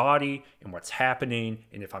my body and what's happening,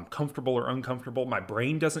 and if I'm comfortable or uncomfortable. My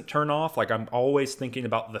brain doesn't turn off. Like I'm always thinking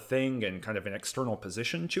about the thing and kind of an external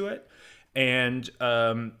position to it. And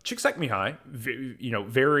Csikszentmihalyi,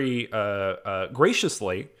 very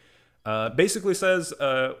graciously, basically says,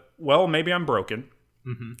 well, maybe I'm broken.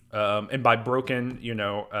 Mm-hmm. And by broken,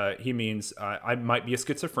 he means I might be a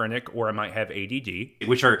schizophrenic or I might have ADD.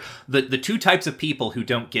 Which are the two types of people who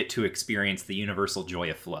don't get to experience the universal joy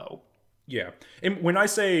of flow. Yeah. And when I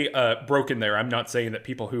say broken there, I'm not saying that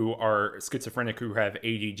people who are schizophrenic who have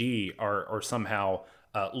ADD are somehow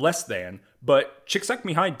less than, but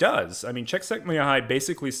Csikszentmihalyi does. I mean, Csikszentmihalyi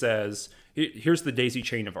basically says, here's the daisy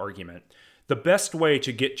chain of argument. The best way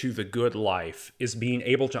to get to the good life is being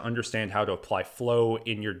able to understand how to apply flow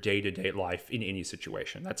in your day-to-day life in any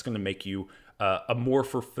situation. That's going to make you a more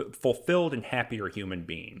fulfilled and happier human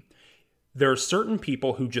being. There are certain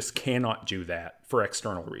people who just cannot do that for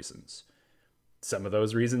external reasons. Some of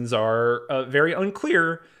those reasons are very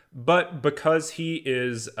unclear, but because he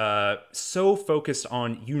is so focused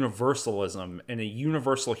on universalism and a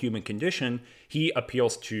universal human condition, he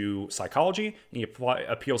appeals to psychology and he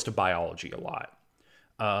appeals to biology a lot.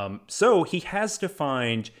 So he has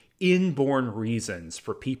defined inborn reasons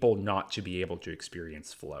for people not to be able to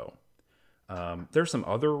experience flow. There's some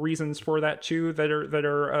other reasons for that too that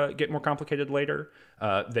are get more complicated later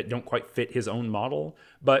that don't quite fit his own model.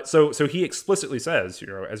 But so he explicitly says,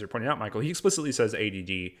 as you're pointing out, Michael, he explicitly says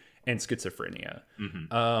ADD and schizophrenia.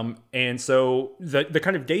 Mm-hmm. And so the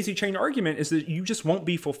kind of daisy chain argument is that you just won't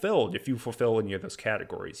be fulfilled if you fulfill any of those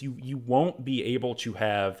categories. You won't be able to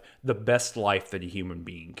have the best life that a human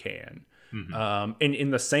being can. Mm-hmm. And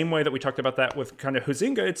in the same way that we talked about that with kind of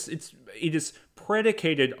Huizinga, it is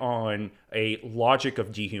predicated on a logic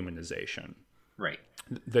of dehumanization. Right.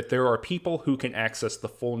 That there are people who can access the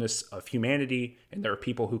fullness of humanity and there are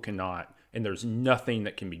people who cannot. And there's nothing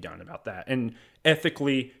that can be done about that. And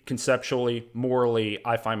ethically, conceptually, morally,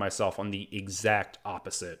 I find myself on the exact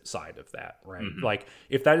opposite side of that, right? Mm-hmm. Like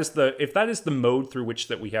if that is the mode through which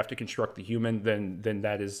that we have to construct the human, then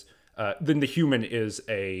the human is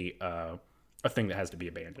a thing that has to be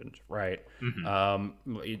abandoned, right?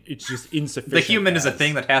 Mm-hmm. It's just insufficient. The human is a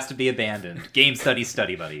thing that has to be abandoned. Game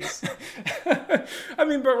study buddies. I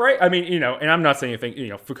mean, but right. I mean, and I'm not saying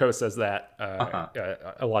anything. Foucault says that.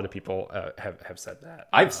 A lot of people have said that.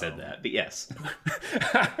 I've said that, but yes.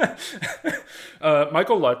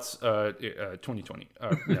 Michael Lutz, 2020.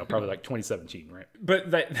 Probably like 2017, right?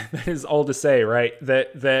 But that is all to say, right?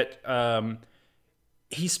 That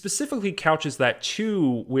he specifically couches that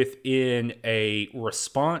too within a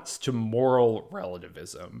response to moral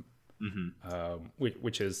relativism, mm-hmm.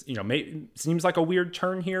 Which is seems like a weird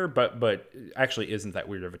turn here, but actually isn't that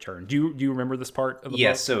weird of a turn. Do you remember this part of the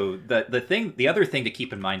book? So the other thing to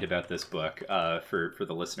keep in mind about this book for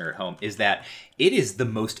the listener at home is that it is the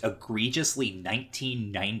most egregiously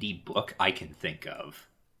 1990 book I can think of.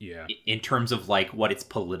 Yeah, in terms of like what its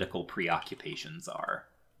political preoccupations are.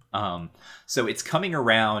 So it's coming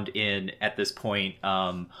around at this point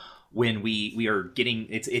when we are getting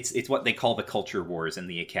it's what they call the culture wars in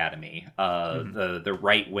the academy. Mm-hmm. The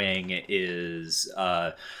right wing is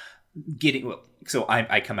getting. So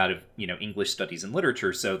I come out of English studies and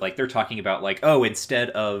literature, so like they're talking about like, oh, instead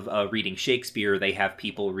of reading Shakespeare, they have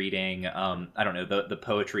people reading I don't know, the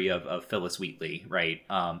poetry of Phyllis Wheatley, right?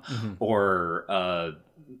 Mm-hmm. Or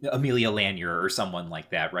Amelia Lanier or someone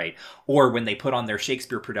like that, right? Or when they put on their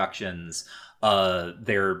Shakespeare productions,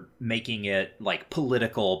 they're making it like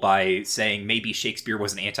political by saying maybe Shakespeare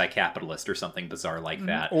was an anti-capitalist or something bizarre like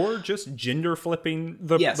that. Or just gender flipping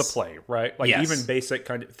the play, right? Like even basic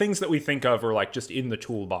kind of things that we think of are like just in the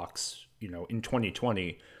toolbox, in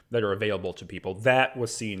 2020 that are available to people. That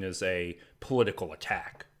was seen as a political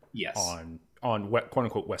attack on quote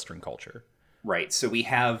unquote Western culture. Right. So we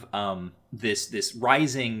have this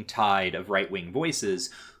rising tide of right-wing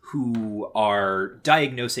voices who are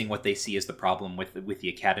diagnosing what they see as the problem with the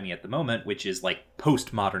academy at the moment, which is like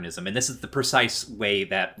postmodernism. And this is the precise way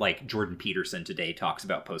that like Jordan Peterson today talks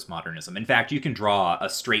about postmodernism. In fact, you can draw a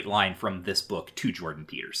straight line from this book to Jordan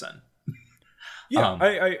Peterson. Yeah,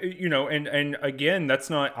 and again,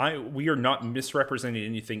 we are not misrepresenting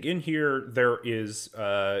anything in here. There is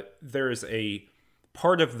a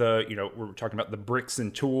part of the, we're talking about the bricks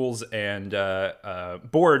and tools and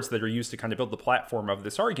boards that are used to kind of build the platform of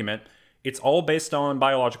this argument. It's all based on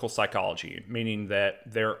biological psychology, meaning that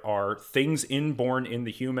there are things inborn in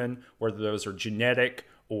the human, whether those are genetic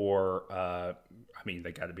or,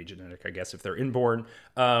 they got to be genetic, I guess, if they're inborn.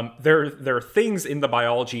 There are things in the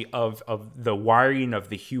biology of the wiring of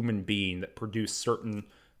the human being that produce certain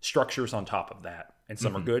structures on top of that. And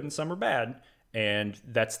some mm-hmm. are good and some are bad. And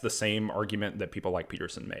that's the same argument that people like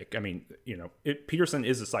Peterson make. I mean, Peterson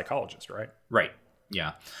is a psychologist, right? Right.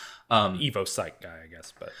 Yeah. Evo psych guy, I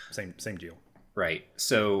guess, but same deal. Right.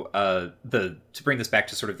 So to bring this back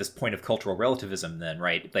to sort of this point of cultural relativism, then,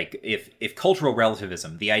 right? Like if cultural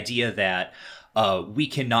relativism, the idea that we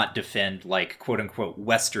cannot defend like quote unquote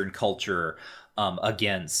Western culture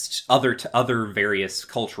against other various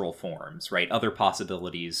cultural forms, right? Other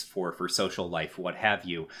possibilities for social life, what have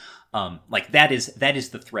you. Like that is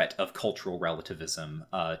the threat of cultural relativism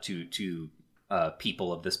to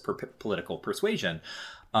people of this political persuasion.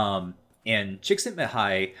 And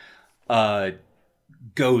Csikszentmihalyi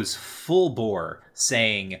goes full bore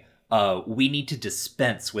saying we need to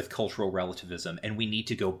dispense with cultural relativism and we need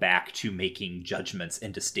to go back to making judgments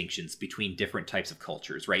and distinctions between different types of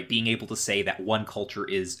cultures, right? Being able to say that one culture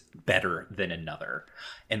is better than another.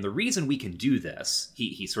 And the reason we can do this,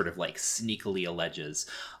 he sort of like sneakily alleges,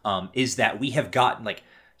 is that we have gotten, like,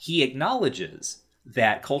 he acknowledges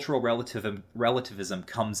that cultural relativism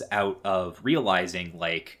comes out of realizing,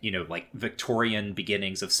 like, like Victorian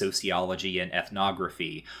beginnings of sociology and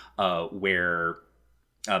ethnography, where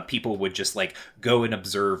people would just like go and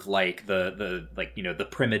observe like the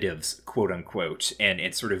primitives, quote unquote,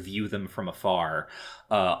 and sort of view them from afar.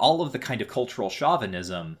 All of the kind of cultural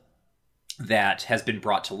chauvinism that has been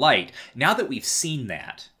brought to light. Now that we've seen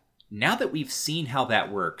how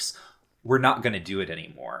that works, we're not going to do it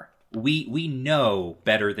anymore. We know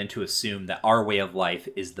better than to assume that our way of life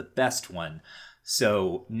is the best one.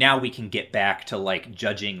 So now we can get back to like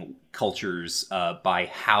judging cultures by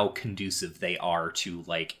how conducive they are to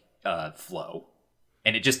like flow.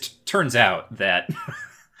 And it just turns out that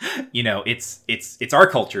it's our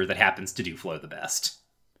culture that happens to do flow the best.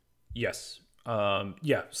 Yes.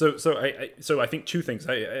 Yeah. So I think two things.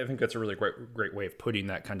 I think that's a really great way of putting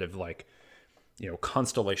that kind of like,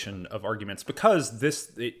 constellation of arguments, because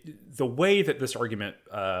the way that this argument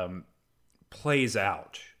plays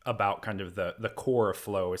out about kind of the core of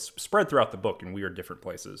flow is spread throughout the book in weird different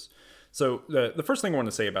places. So the first thing I want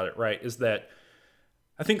to say about it, right, is that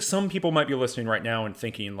I think some people might be listening right now and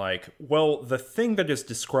thinking like, well, the thing that is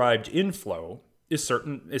described in flow is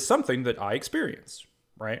something that I experience,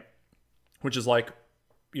 right? Which is like,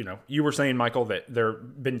 you were saying, Michael, that there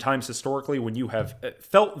have been times historically when you have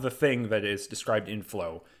felt the thing that is described in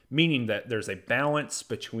flow, meaning that there's a balance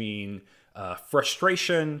between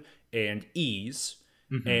frustration and ease,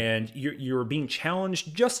 mm-hmm. and you're being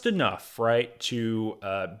challenged just enough, right, to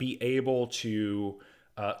be able to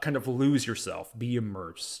kind of lose yourself, be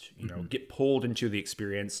immersed, mm-hmm. get pulled into the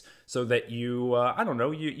experience, so that you,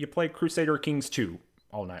 you play Crusader Kings 2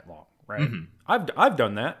 all night long. Right. Mm-hmm. I've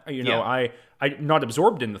done that. I'm not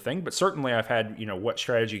absorbed in the thing, but certainly I've had, what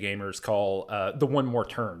strategy gamers call the one more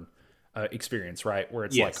turn experience, right? Where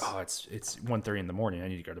it's yes. like, it's 1:30 in the morning. I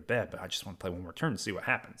need to go to bed, but I just want to play one more turn to see what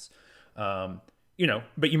happens. But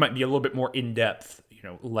you might be a little bit more in depth,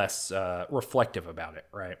 less reflective about it.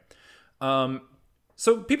 Right.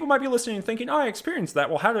 So people might be listening and thinking, I experienced that.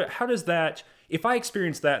 Well, how does that, if I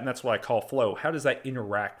experience that, and that's what I call flow, how does that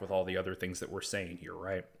interact with all the other things that we're saying here?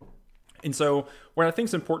 Right. And so what I think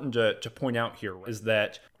is important to point out here is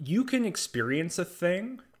that you can experience a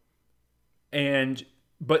thing,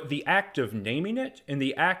 but the act of naming it and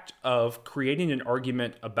the act of creating an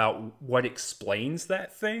argument about what explains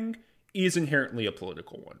that thing is inherently a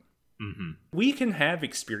political one. Mm-hmm. We can have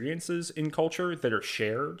experiences in culture that are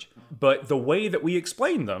shared, but the way that we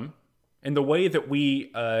explain them and the way that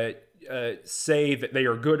we say that they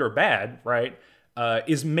are good or bad, right,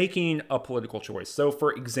 is making a political choice. So,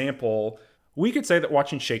 for example, we could say that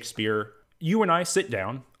watching Shakespeare, you and I sit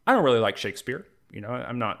down. I don't really like Shakespeare.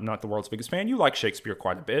 I'm not the world's biggest fan. You like Shakespeare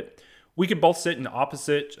quite a bit. We could both sit in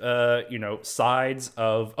opposite, sides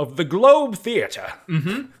of the Globe Theatre.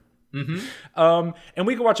 Mm-hmm. Mm-hmm. And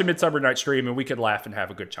we could watch A Midsummer Night's Dream and we could laugh and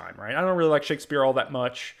have a good time, right? I don't really like Shakespeare all that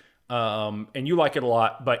much. And you like it a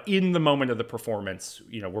lot, but in the moment of the performance,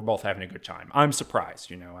 we're both having a good time. I'm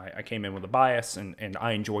surprised, I came in with a bias and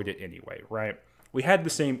I enjoyed it anyway, right? We had the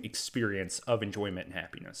same experience of enjoyment and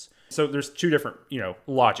happiness. So there's two different,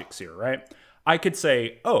 logics here, right? I could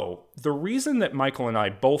say, the reason that Michael and I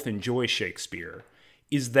both enjoy Shakespeare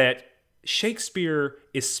is that Shakespeare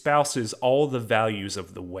espouses all the values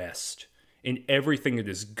of the West and everything that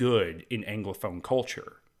is good in Anglophone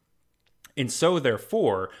culture. And so,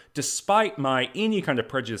 therefore, despite any kind of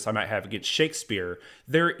prejudice I might have against Shakespeare,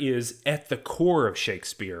 there is at the core of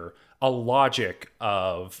Shakespeare a logic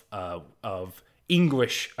of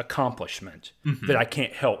English accomplishment mm-hmm. that I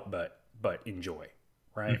can't help but enjoy,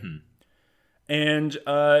 right? Mm-hmm. And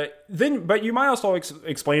but you might also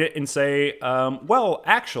explain it and say, well,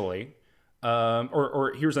 actually,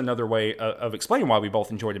 or here's another way of explaining why we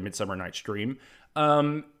both enjoyed A Midsummer Night's Dream.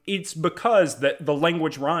 It's because that the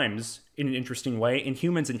language rhymes in an interesting way, and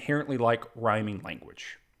humans inherently like rhyming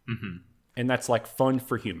language. Mm-hmm. And that's like fun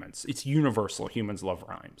for humans. It's universal. Humans love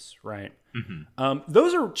rhymes, right? Mm-hmm.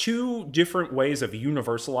 Those are two different ways of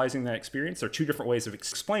universalizing that experience. They're two different ways of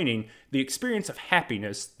explaining the experience of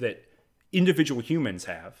happiness that individual humans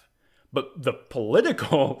have. But the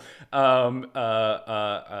political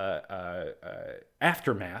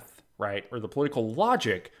aftermath, right, or the political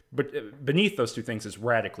logic, but beneath those two things is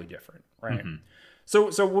radically different, right? Mm-hmm.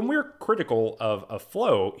 So when we're critical of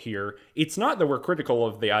flow here, it's not that we're critical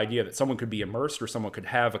of the idea that someone could be immersed or someone could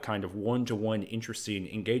have a kind of one-to-one interesting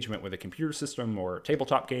engagement with a computer system or a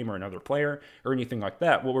tabletop game or another player or anything like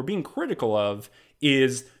that. What we're being critical of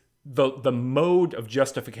is the mode of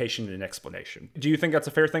justification and explanation. Do you think that's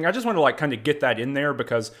a fair thing? I just want to like kind of get that in there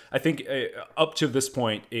because I think up to this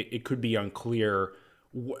point, it could be unclear,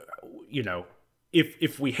 you know,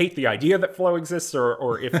 if we hate the idea that flow exists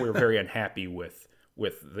or if we're very unhappy with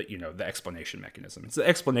the, you know, the explanation mechanism. It's the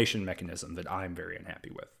explanation mechanism that I'm very unhappy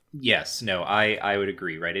with. Yes, no, I would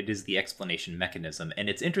agree, right? It is the explanation mechanism. And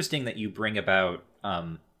it's interesting that you bring about,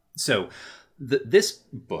 this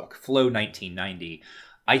book, Flow 1990,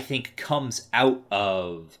 I think comes out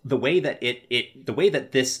of the way that the way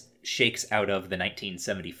that this shakes out of the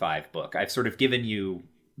 1975 book. I've sort of given you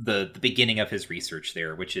the beginning of his research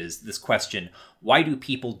there, which is this question: why do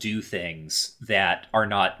people do things that are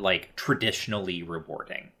not like traditionally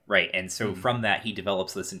rewarding, right? And so from that, he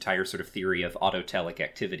develops this entire sort of theory of autotelic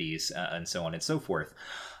activities and so on and so forth.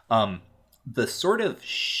 The sort of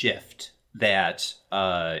shift that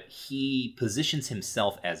he positions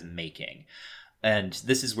himself as making, and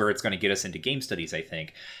this is where it's going to get us into game studies, I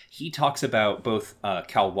think. He talks about both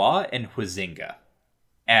Calwa and Huizinga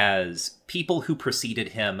as people who preceded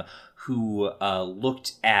him, who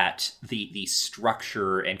looked at the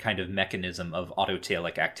structure and kind of mechanism of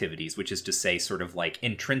autotelic activities, which is to say sort of like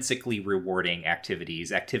intrinsically rewarding activities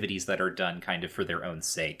that are done kind of for their own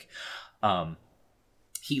sake.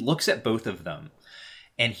 He looks at both of them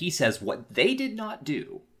and he says what they did not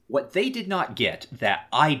do, what they did not get that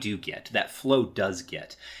I do get, that Flow does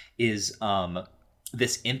get, is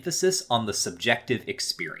this emphasis on the subjective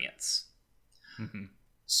experience. Mm-hmm.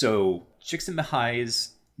 So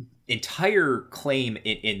Csikszentmihalyi's entire claim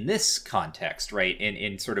in this context, right,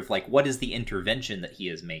 in sort of like what is the intervention that he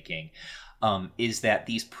is making, is that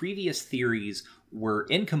these previous theories were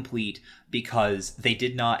incomplete because they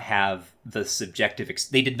did not have the subjective,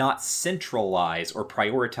 they did not centralize or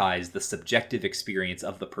prioritize the subjective experience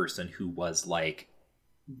of the person who was like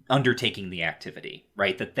undertaking the activity,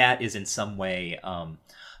 right? That is in some way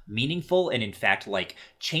meaningful and in fact like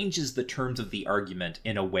changes the terms of the argument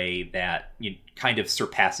in a way that, you know, kind of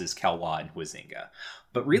surpasses Calwa and Huizinga.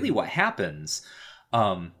 But really what happens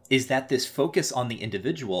is that this focus on the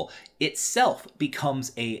individual itself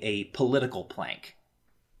becomes a political plank,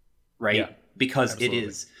 right? Yeah, because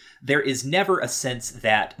absolutely. There is never a sense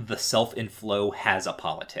that the self in Flow has a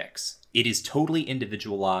politics. It is totally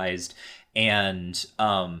individualized, and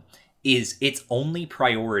is its only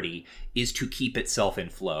priority is to keep itself in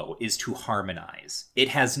flow, is to harmonize. It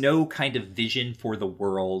has no kind of vision for the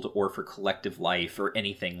world or for collective life or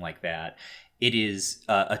anything like that. It is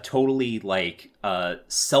a totally like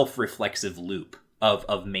self-reflexive loop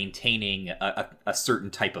of maintaining a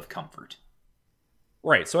certain type of comfort.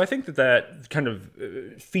 Right. So I think that kind of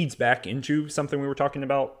feeds back into something we were talking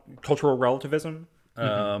about, cultural relativism.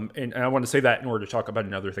 Mm-hmm. And I want to say that in order to talk about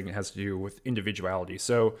another thing that has to do with individuality.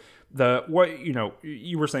 So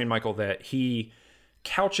you were saying, Michael, that he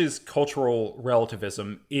couches cultural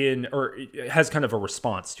relativism in, or has kind of a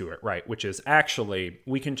response to it, right? Which is actually,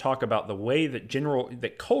 we can talk about the way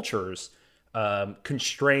that cultures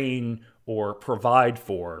constrain or provide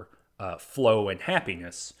for flow and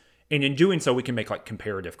happiness. And in doing so, we can make like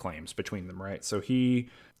comparative claims between them, right? So he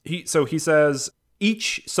says,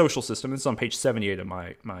 each social system, this is on page 78 of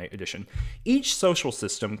my edition, each social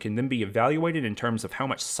system can then be evaluated in terms of how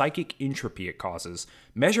much psychic entropy it causes,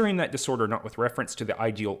 measuring that disorder not with reference to the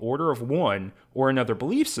ideal order of one or another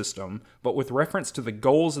belief system, but with reference to the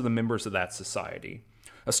goals of the members of that society.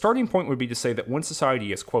 A starting point would be to say that one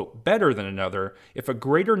society is, quote, better than another if a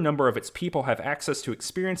greater number of its people have access to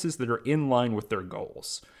experiences that are in line with their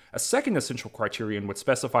goals. A second essential criterion would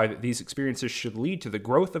specify that these experiences should lead to the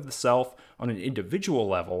growth of the self on an individual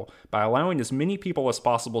level by allowing as many people as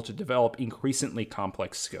possible to develop increasingly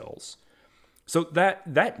complex skills. So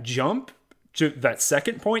that jump to that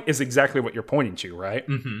second point is exactly what you're pointing to, right?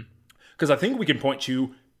 Because I think we can point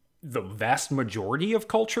to the vast majority of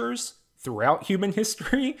cultures throughout human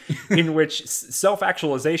history in which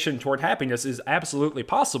self-actualization toward happiness is absolutely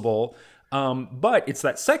possible. But it's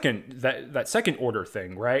that second order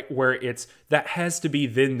thing, right? Where it's that has to be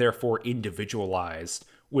then therefore individualized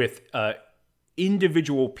with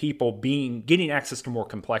individual people getting access to more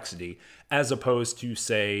complexity, as opposed to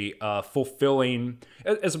say as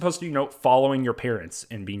opposed to following your parents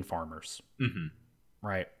and being farmers. Mm-hmm.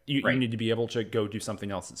 Right. You need to be able to go do something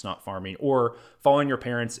else that's not farming, or following your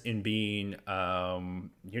parents in being,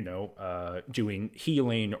 doing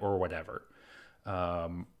healing or whatever.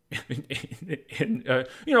 Like in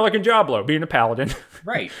Diablo, being a paladin.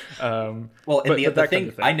 Right. Well, and the thing, kind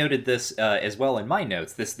of thing, I noted this as well in my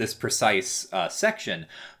notes, this precise section,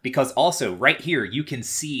 because also right here you can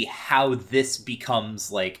see how this becomes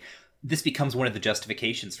one of the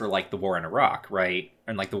justifications for like the war in Iraq, right?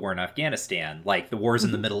 And like the war in Afghanistan, like the wars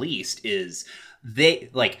in the Middle East, is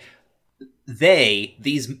these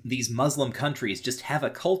Muslim countries just have a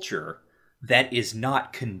culture that is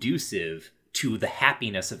not conducive to the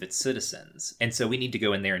happiness of its citizens. And so we need to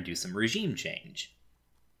go in there and do some regime change.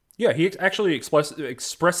 Yeah, he actually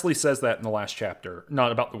expressly says that in the last chapter,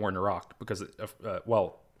 not about the war in Iraq, because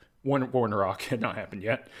war in Iraq had not happened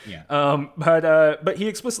yet. Yeah. But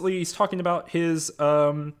he's talking about his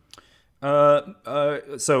so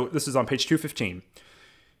this is on page 215.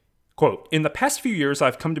 Quote, in the past few years,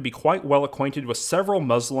 I've come to be quite well acquainted with several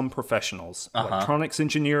Muslim professionals, electronics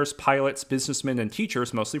engineers, pilots, businessmen, and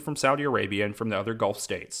teachers, mostly from Saudi Arabia and from the other Gulf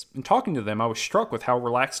states. In talking to them, I was struck with how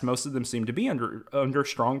relaxed most of them seemed to be under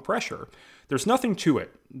strong pressure. There's nothing to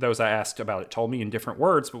it, those I asked about it told me in different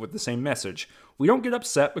words, but with the same message. We don't get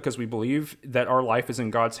upset because we believe that our life is in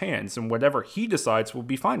God's hands, and whatever He decides will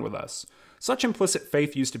be fine with us. Such implicit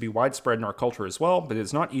faith used to be widespread in our culture as well, but it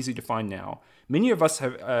is not easy to find now. Many of us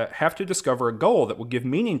have to discover a goal that will give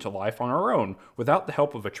meaning to life on our own without the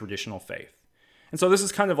help of a traditional faith. And so this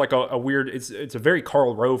is kind of like a weird, it's a very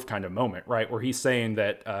Karl Rove kind of moment, right? Where he's saying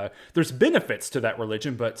that there's benefits to that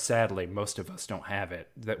religion, but sadly, most of us don't have it,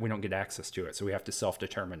 that we don't get access to it. So we have to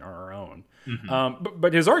self-determine on our own. Mm-hmm.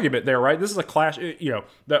 But his argument there, right? This is a clash,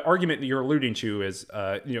 the argument that you're alluding to is,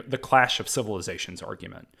 the clash of civilizations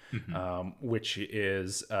argument, which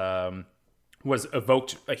is... was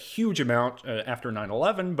evoked a huge amount after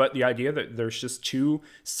 9/11, but the idea that there's just two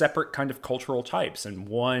separate kind of cultural types, and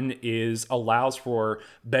one allows for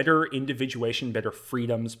better individuation, better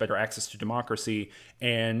freedoms, better access to democracy,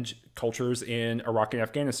 and cultures in Iraq and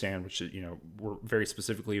Afghanistan, which were very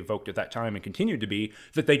specifically evoked at that time and continue to be,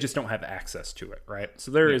 that they just don't have access to it, right?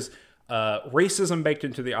 So there is racism baked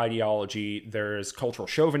into the ideology. There's cultural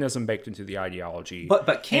chauvinism baked into the ideology.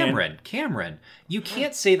 But Cameron, you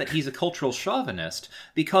can't say that he's a cultural chauvinist,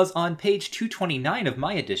 because on page 229 of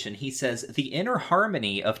my edition, he says, the inner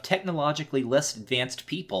harmony of technologically less advanced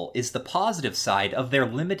people is the positive side of their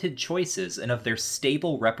limited choices and of their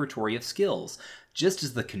stable repertory of skills, just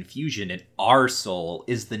as the confusion in our soul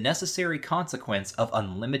is the necessary consequence of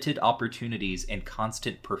unlimited opportunities and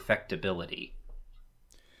constant perfectibility.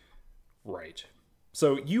 Right.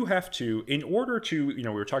 So you have to, in order to, we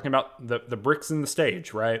were talking about the bricks in the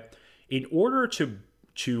stage, right? In order to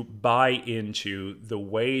buy into the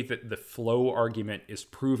way that the flow argument is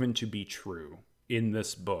proven to be true in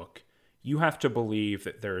this book, you have to believe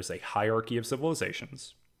that there is a hierarchy of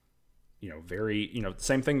civilizations. The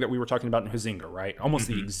same thing that we were talking about in Huizinga, right? Almost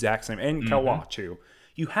the exact same, and Kawa too.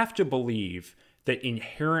 You have to believe that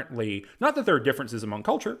inherently, not that there are differences among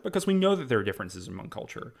culture, because we know that there are differences among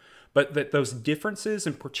culture, but that those differences,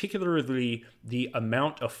 and particularly the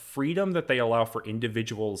amount of freedom that they allow for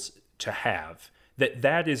individuals to have,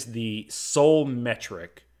 that is the sole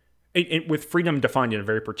metric, with freedom defined in a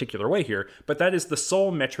very particular way here, but that is the sole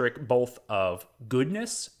metric both of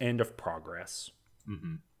goodness and of progress.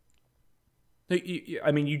 Mm-hmm.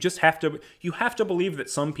 I mean, you have to believe that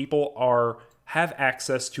some people have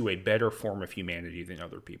access to a better form of humanity than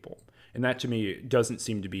other people. And that, to me, doesn't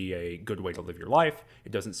seem to be a good way to live your life.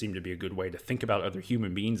 It doesn't seem to be a good way to think about other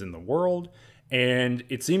human beings in the world. And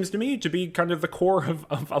it seems to me to be kind of the core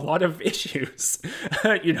of a lot of issues,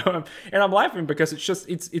 and I'm laughing because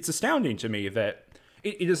it's astounding to me that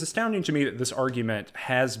it is astounding to me that this argument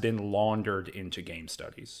has been laundered into game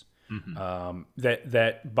studies. Mm-hmm.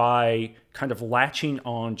 That by kind of latching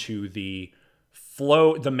on to the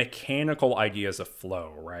flow, the mechanical ideas of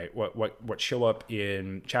flow, right? What show up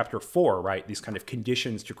in chapter 4, right? These kind of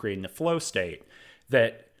conditions to creating the flow state,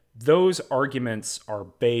 that those arguments are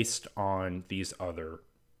based on these other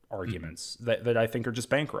arguments that I think are just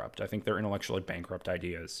bankrupt. I think they're intellectually bankrupt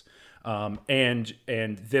ideas. And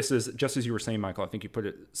this is, just as you were saying, Michael, I think you put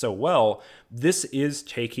it so well, this is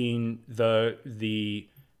taking the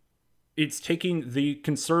it's taking the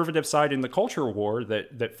conservative side in the culture war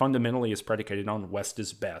that fundamentally is predicated on West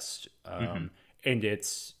is best, and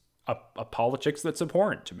it's a politics that's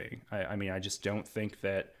abhorrent to me. I mean, I just don't think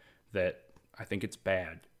that I think it's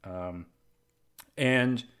bad.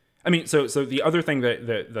 And I mean, so the other thing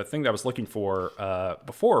the thing that I was looking for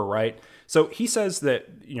before, right? So he says that,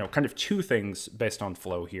 kind of two things based on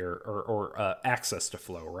flow here, or access to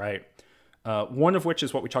flow, right? One of which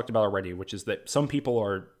is what we talked about already, which is that some people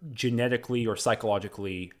are genetically or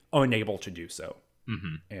psychologically unable to do so.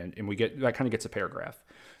 And we get that kind of gets a paragraph.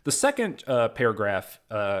 The second paragraph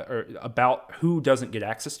about who doesn't get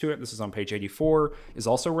access to it, this is on page 84, is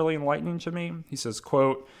also really enlightening to me. He says,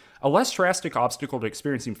 quote, "A less drastic obstacle to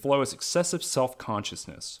experiencing flow is excessive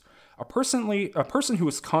self-consciousness. A person who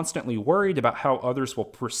is constantly worried about how others will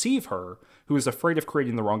perceive her, who is afraid of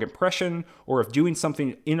creating the wrong impression or of doing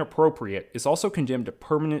something inappropriate, is also condemned to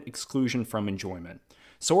permanent exclusion from enjoyment.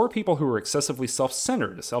 So are people who are excessively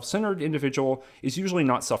self-centered. A self-centered individual is usually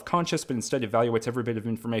not self-conscious, but instead evaluates every bit of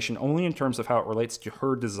information only in terms of how it relates to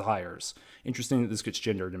her desires." Interesting that this gets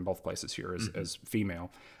gendered in both places here as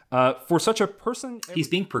female. For such a person... He's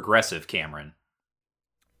being progressive, Cameron.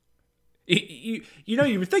 You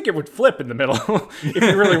would think it would flip in the middle if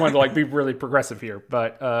you really wanted to be really progressive here.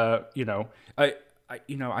 But, I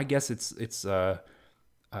guess it's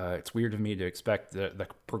weird of me to expect the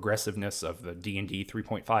progressiveness of the D&D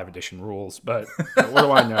 3.5 edition rules, but what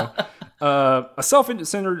do I know? A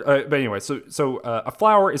self-centered, but anyway, so a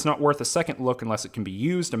flower is not worth a second look unless it can be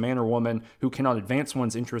used. A man or woman who cannot advance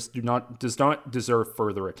one's interest does not deserve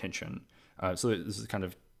further attention. So this is kind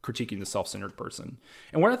of critiquing the self-centered person.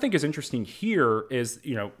 And what I think is interesting here is,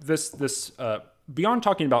 this beyond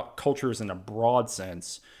talking about cultures in a broad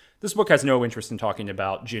sense, this book has no interest in talking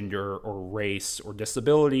about gender or race or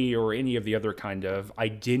disability or any of the other kind of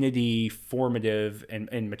identity formative and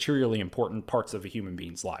materially important parts of a human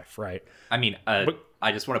being's life, right? I mean, I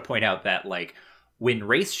just want to point out that, when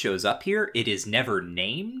race shows up here, it is never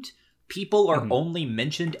named. People are only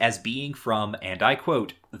mentioned as being from, and I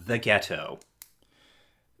quote, the ghetto.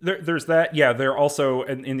 There's that. Yeah, there also,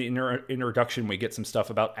 in the introduction, we get some stuff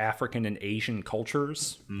about African and Asian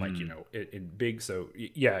cultures, in big. So,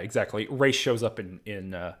 yeah, exactly. Race shows up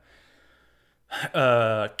in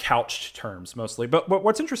couched terms mostly. But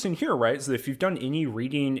what's interesting here, right, is that if you've done any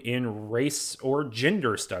reading in race or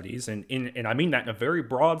gender studies, and I mean that in a very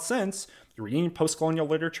broad sense, you read any post-colonial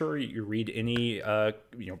literature, you read any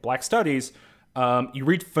Black studies. You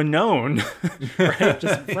read Fanon, right?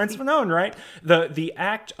 Just Frantz Fanon, right? The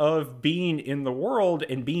act of being in the world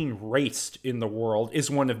and being raced in the world is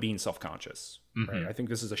one of being self-conscious, right? I think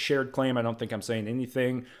this is a shared claim. I don't think I'm saying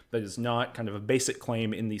anything that is not kind of a basic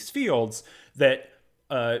claim in these fields, that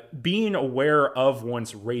being aware of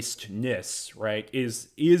one's racedness, right,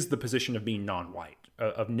 is the position of being non-white,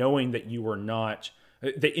 of knowing that you are not...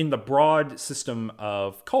 that in the broad system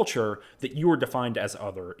of culture, that you are defined as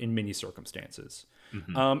other in many circumstances.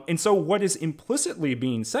 And so what is implicitly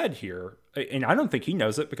being said here, and I don't think he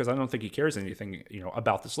knows it because I don't think he cares anything,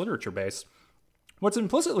 about this literature base. What's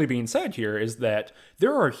implicitly being said here is that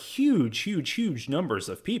there are huge numbers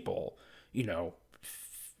of people,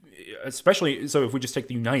 especially, so if we just take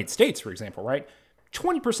the United States, for example, right?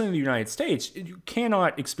 20% of the United States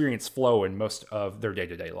cannot experience flow in most of their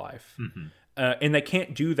day-to-day life. And they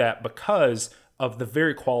can't do that because of the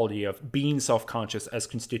very quality of being self-conscious as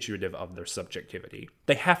constitutive of their subjectivity.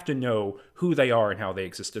 They have to know who they are and how they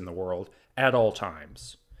exist in the world at all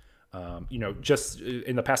times. Just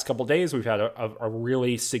in the past couple of days, we've had a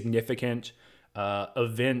really significant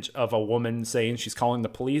event of a woman saying she's calling the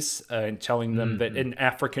police and telling them that an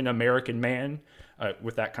African-American man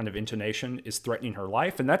with that kind of intonation is threatening her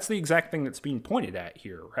life. And that's the exact thing that's being pointed at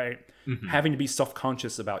here, right? Having to be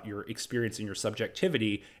self-conscious about your experience and your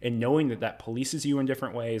subjectivity, and knowing that polices you in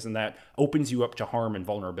different ways and that opens you up to harm and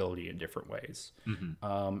vulnerability in different ways.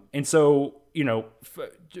 And so,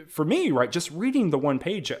 for me, right, just reading the one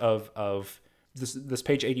page of this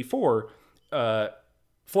page 84,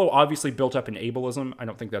 flow obviously built up in ableism. I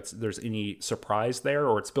don't think there's any surprise there,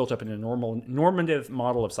 or it's built up in a normative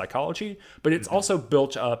model of psychology, but it's also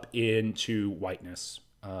built up into whiteness.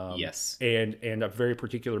 Yes. And a very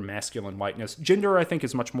particular masculine whiteness. Gender, I think,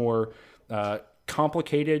 is much more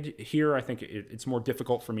complicated here. I think it's more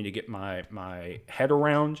difficult for me to get my head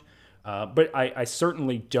around. But I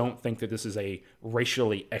certainly don't think that this is a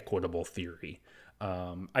racially equitable theory.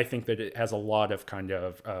 I think that it has a lot of kind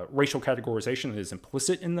of racial categorization that is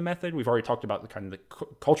implicit in the method. We've already talked about the kind of the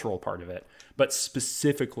cultural part of it, but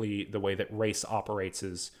specifically the way that race operates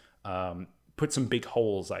is put some big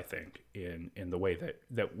holes, I think, in the way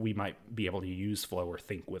that we might be able to use flow or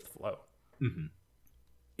think with flow. Mm-hmm.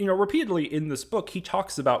 You know, repeatedly in this book, he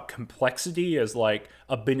talks about complexity as like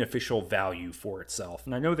a beneficial value for itself.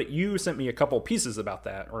 And I know that you sent me a couple pieces about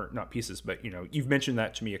that, or not pieces, but, you know, you've mentioned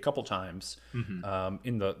that to me a couple times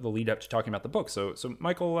in the lead up to talking about the book. So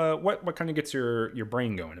Michael, what kind of gets your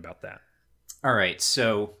brain going about that? All right.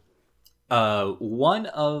 So one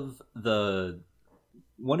of the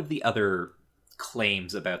other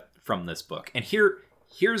claims from this book, and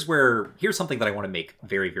here's something that I want to make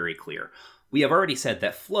very, very clear. We have already said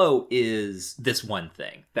that flow is this one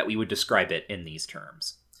thing, that we would describe it in these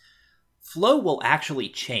terms. Flow will actually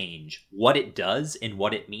change what it does and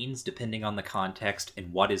what it means depending on the context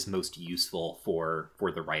and what is most useful for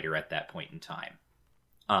the writer at that point in time.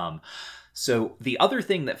 So the other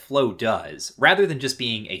thing that flow does, rather than just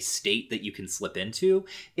being a state that you can slip into,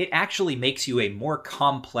 it actually makes you a more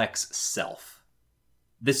complex self.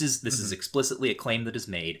 This is explicitly a claim that is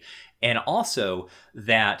made. And also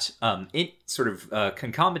that it sort of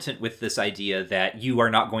concomitant with this idea that you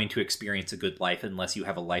are not going to experience a good life unless you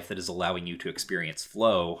have a life that is allowing you to experience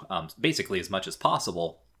flow, basically as much as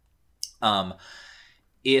possible.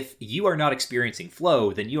 If you are not experiencing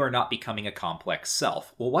flow, then you are not becoming a complex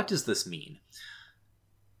self. Well, what does this mean?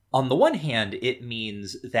 On the one hand, it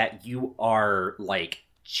means that you are like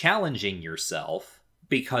challenging yourself,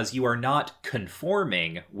 because you are not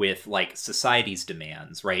conforming with like society's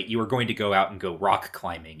demands, right? You are going to go out and go rock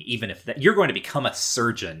climbing, even if you're going to become a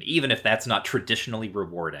surgeon, even if that's not traditionally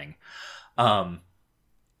rewarding.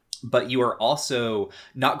 But you are also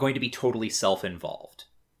not going to be totally self-involved.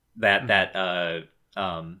 That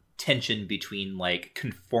tension between like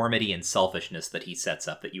conformity and selfishness that he sets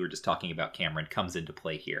up, that you were just talking about, Cameron, comes into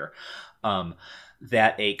play here.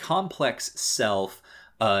 That a complex self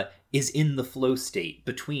is in the flow state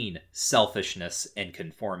between selfishness and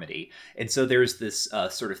conformity. And so there's this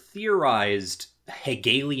sort of theorized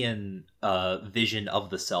Hegelian vision of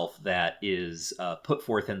the self that is put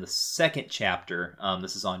forth in the second chapter.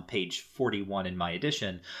 This is on page 41 in my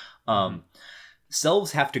edition.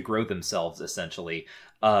 Selves have to grow themselves, essentially.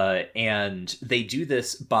 And they do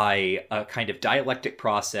this by a kind of dialectic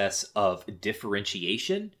process of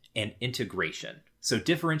differentiation and integration. So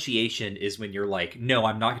differentiation is when you're like, no,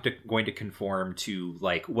 I'm not going to conform to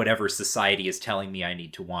like whatever society is telling me I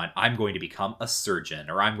need to want. I'm going to become a surgeon,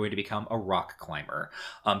 or I'm going to become a rock climber.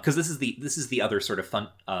 Because this is the other sort of fun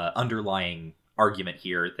underlying argument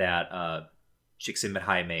here that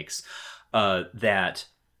Csikszentmihalyi makes, that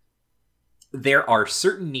there are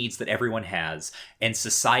certain needs that everyone has, and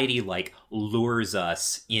society like lures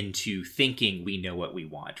us into thinking we know what we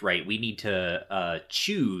want, right? We need to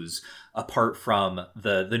choose apart from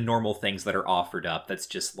the normal things that are offered up. That's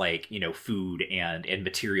just like, you know, food and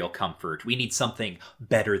material comfort. We need something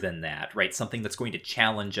better than that, right? Something that's going to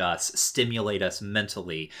challenge us, stimulate us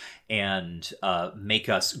mentally, and make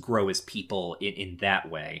us grow as people in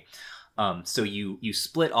that way. So you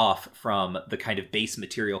split off from the kind of base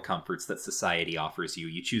material comforts that society offers you.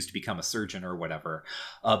 You choose to become a surgeon or whatever.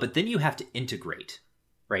 But then you have to integrate,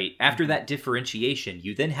 right? After that differentiation,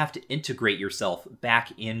 you then have to integrate yourself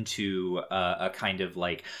back into a kind of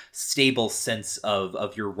like stable sense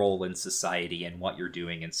of your role in society and what you're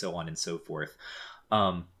doing and so on and so forth.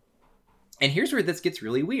 And here's where this gets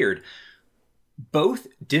really weird. Both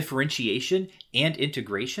differentiation and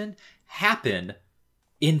integration happen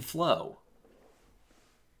in flow.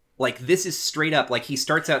 Like, this is straight up, like, he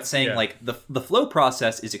starts out saying, like, the flow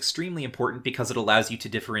process is extremely important because it allows you to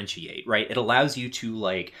differentiate, right? It allows you to,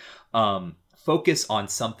 like, focus on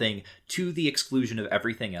something to the exclusion of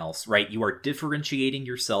everything else, right? You are differentiating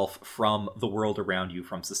yourself from the world around you,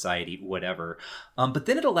 from society, whatever. But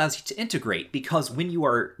then it allows you to integrate, because when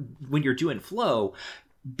you're doing flow,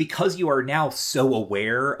 because you are now so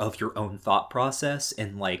aware of your own thought process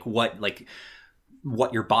and, like,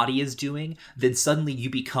 what your body is doing, then suddenly you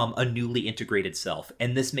become a newly integrated self,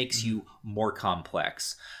 and this makes you more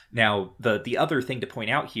complex. Now, the other thing to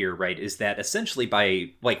point out here, right, is that essentially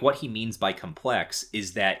by, like, what he means by complex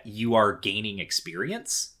is that you are gaining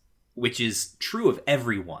experience, which is true of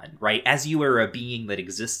everyone, right? As you are a being that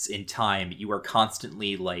exists in time, you are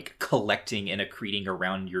constantly, like, collecting and accreting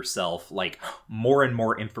around yourself, like, more and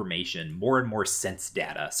more information, more and more sense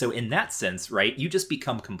data. So in that sense, right, you just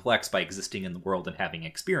become complex by existing in the world and having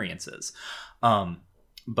experiences.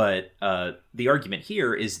 But the argument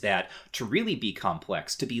here is that to really be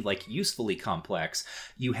complex, to be, like, usefully complex,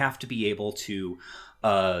 you have to be able to,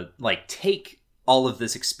 like, take all of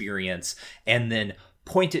this experience and then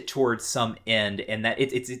point it towards some end, and that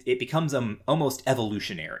it becomes almost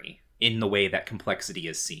evolutionary in the way that complexity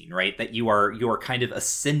is seen, right? That you are kind of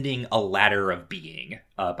ascending a ladder of being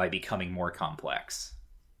by becoming more complex.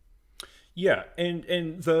 Yeah, and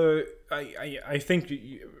I think,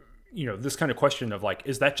 you know, this kind of question of like,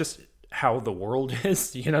 is that just how the world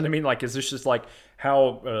is? You know what I mean? Like, is this just like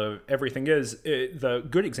how everything is? The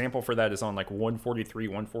good example for that is on like 143,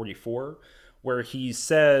 144, where he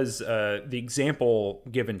says the example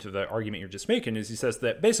given to the argument you're just making is he says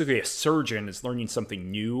that basically a surgeon is learning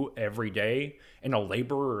something new every day and a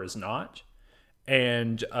laborer is not.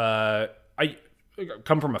 And I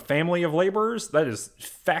come from a family of laborers. That is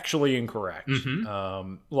factually incorrect.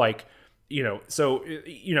 Like, you know, so,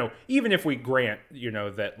 you know, even if we grant, you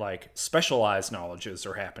know, that like specialized knowledges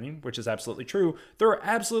are happening, which is absolutely true, there are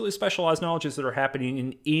absolutely specialized knowledges that are happening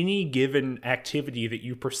in any given activity that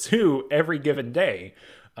you pursue every given day.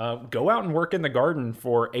 Go out and work in the garden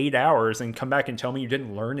for 8 hours and come back and tell me you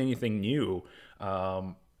didn't learn anything new.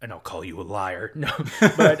 And I'll call you a liar. No,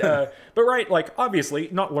 but right, like obviously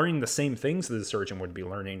not learning the same things that the surgeon would be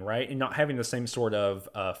learning, right, and not having the same sort of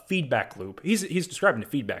feedback loop. He's describing a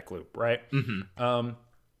feedback loop, right? Not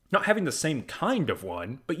having the same kind of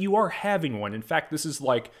one, but you are having one. In fact, this is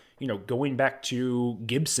like, you know, going back to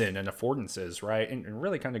Gibson and affordances, right, and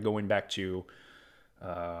really kind of going back to,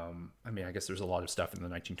 I mean, I guess there's a lot of stuff in the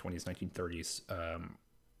 1920s, 1930s.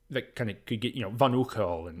 That kind of could get, you know, Von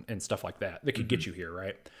Uckel and stuff like that could get you here,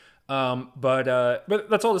 right? But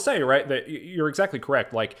that's all to say, right, that you're exactly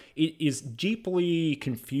correct. Like, it is deeply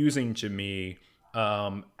confusing to me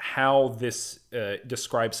how this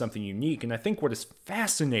describes something unique. And I think what is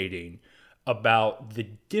fascinating about the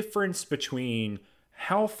difference between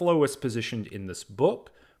how flow is positioned in this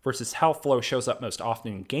book versus how flow shows up most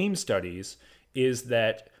often in game studies is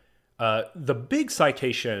that the big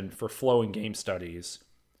citation for flow in game studies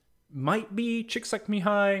might be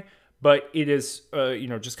Csikszentmihalyi, but it is, you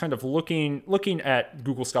know, just kind of looking at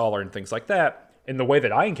Google Scholar and things like that. And the way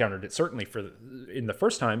that I encountered it, certainly in the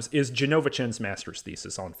first times, is Janovich's master's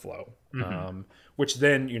thesis on flow, which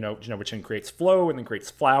then, you know, Janovichin creates flow and then creates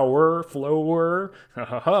flower,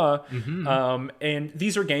 and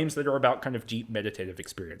these are games that are about kind of deep meditative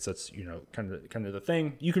experience. That's, you know, kind of the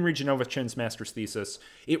thing. You can read Janovichin's master's thesis.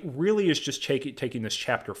 It really is just taking this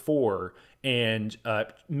chapter 4 and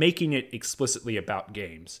making it explicitly about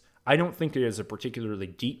games. I don't think it is a particularly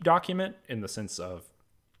deep document in the sense of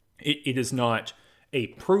it is not a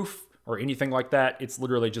proof or anything like that. It's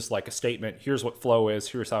literally just like a statement. Here's what flow is.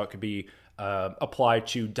 Here's how it could be applied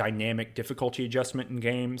to dynamic difficulty adjustment in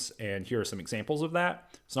games. And here are some examples of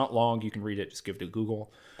that. It's not long. You can read it. Just give it a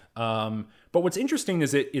Google. But what's interesting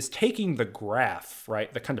is it is taking the graph,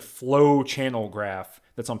 right, the kind of flow channel graph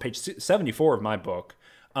that's on page 74 of my book,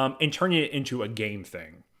 and turning it into a game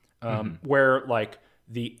thing, where like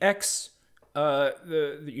the X,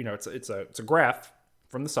 you know, it's a graph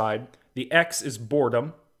from the side. The X is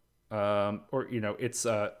boredom, or, you know, it's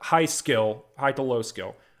high skill, high to low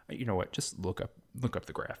skill. You know what? Just look up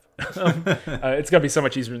the graph. It's gonna be so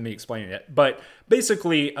much easier than me explaining it. But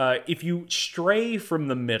basically, if you stray from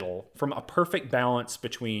the middle, from a perfect balance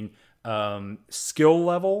between skill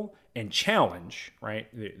level and challenge, right?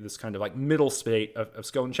 This kind of like middle state of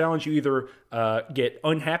skill and challenge, you either get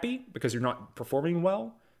unhappy because you're not performing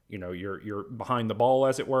well. You know, you're behind the ball,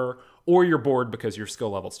 as it were, or you're bored because your skill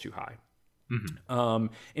level's too high.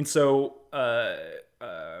 And so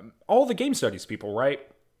all the game studies people, right,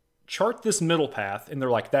 chart this middle path, and they're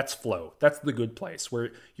like, that's flow. That's the good place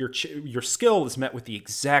where your skill is met with the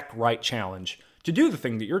exact right challenge to do the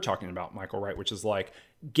thing that you're talking about, Michael, right, which is like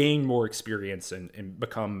gain more experience and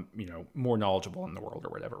become, you know, more knowledgeable in the world or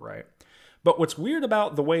whatever, right? But what's weird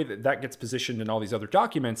about the way that gets positioned in all these other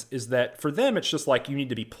documents is that for them, it's just like you need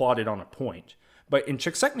to be plotted on a point. But in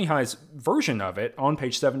Csikszentmihalyi's version of it, on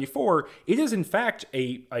page 74, it is in fact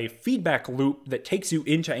a feedback loop that takes you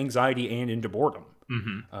into anxiety and into boredom.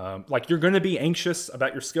 Like you're going to be anxious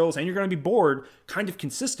about your skills and you're going to be bored kind of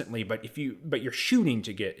consistently, but you're shooting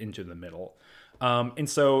to get into the middle. And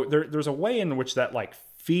so there's a way in which that like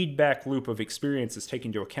feedback loop of experience is taken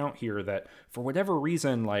into account here that for whatever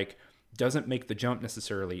reason, like, doesn't make the jump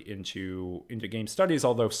necessarily into game studies,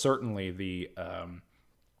 although certainly the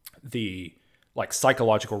like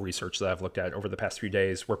psychological research that I've looked at over the past few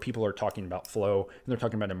days where people are talking about flow and they're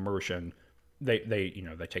talking about immersion, they you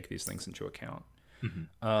know, they take these things into account.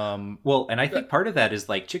 Well, and I think part of that is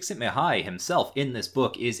like Csikszentmihalyi himself in this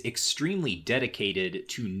book is extremely dedicated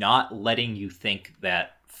to not letting you think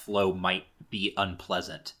that flow might be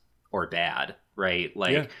unpleasant or bad. Right,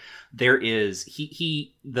 like there is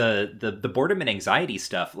the boredom and anxiety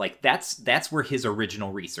stuff. Like that's where his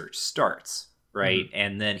original research starts. right?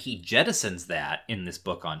 And then he jettisons that in this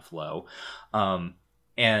book on flow.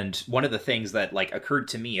 And one of the things that like occurred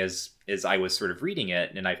to me as I was sort of reading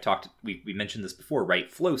it, and we mentioned this before,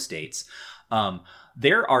 right? Flow states.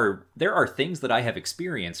 There are things that I have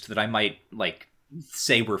experienced that I might like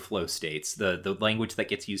say were flow states. The language that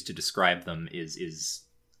gets used to describe them is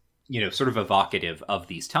sort of evocative of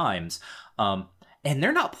these times. And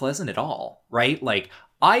they're not pleasant at all, right? Like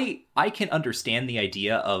I can understand the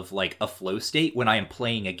idea of like a flow state when I am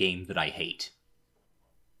playing a game that I hate.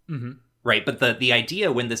 Mm-hmm. Right, but the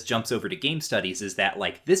idea when this jumps over to game studies is that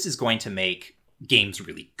like this is going to make games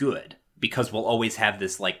really good because we'll always have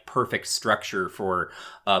this like perfect structure for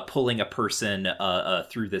pulling a person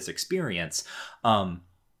through this experience.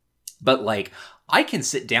 But like I can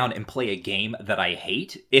sit down and play a game that I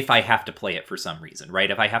hate if I have to play it for some reason,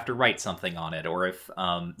 right? If I have to write something on it, or if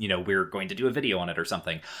we're going to do a video on it or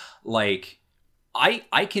something, like.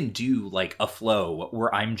 I can do like a flow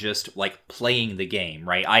where I'm just like playing the game,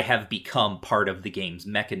 right? I have become part of the game's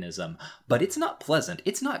mechanism, but it's not pleasant.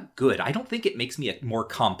 It's not good. I don't think it makes me a more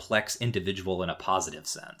complex individual in a positive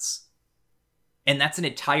sense. And that's an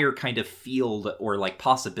entire kind of field or like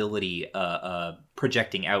possibility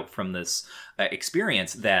projecting out from this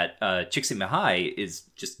experience that Csikszentmihalyi is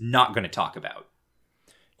just not going to talk about.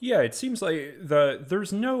 Yeah, it seems like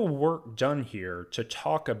there's no work done here to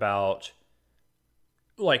talk about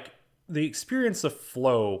like the experience of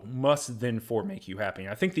flow must then make you happy.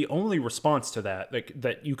 And I think the only response to that, like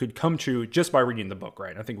that you could come to just by reading the book,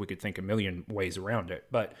 right? I think we could think a million ways around it,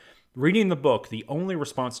 but reading the book, the only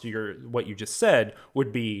response to what you just said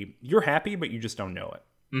would be you're happy, but you just don't know it.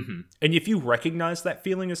 Mm-hmm. And if you recognize that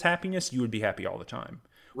feeling as happiness, you would be happy all the time.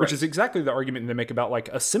 Right. Which is exactly the argument they make about like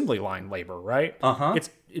assembly line labor, right? Uh-huh.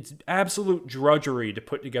 It's absolute drudgery to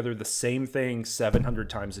put together the same thing 700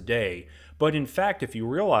 times a day. But in fact, if you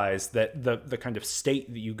realize that the kind of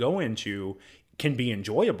state that you go into can be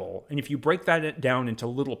enjoyable, and if you break that down into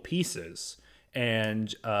little pieces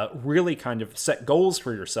and really kind of set goals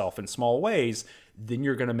for yourself in small ways, then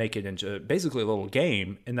you're going to make it into basically a little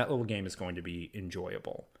game, and that little game is going to be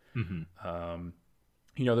enjoyable. Mm-hmm.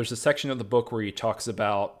 There's a section of the book where he talks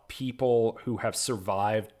about people who have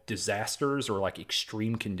survived disasters or like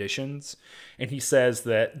extreme conditions. And he says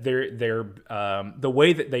that they're the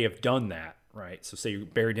way that they have done that, right? So say you're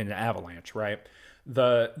buried in an avalanche, right?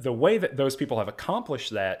 The way that those people have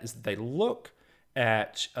accomplished that is that they look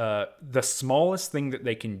at the smallest thing that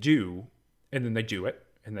they can do, and then they do it.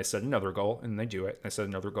 And they set another goal, and they do it. And they set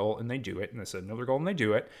another goal, and they do it. And they set another goal, and they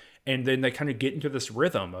do it. And then they kind of get into this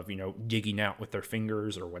rhythm of, digging out with their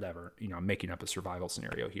fingers or whatever. I'm making up a survival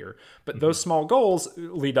scenario here. But those small goals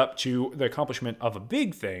lead up to the accomplishment of a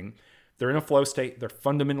big thing. They're in a flow state. They're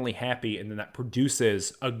fundamentally happy. And then that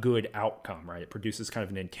produces a good outcome, right? It produces kind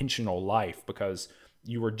of an intentional life because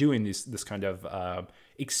you were doing this kind of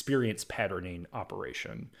experience patterning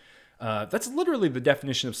operation. That's literally the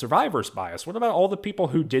definition of survivor's bias. What about all the people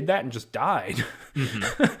who did that and just died?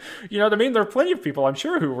 Mm-hmm. You know what I mean? There are plenty of people, I'm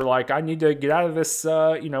sure, who were like, I need to get out of this,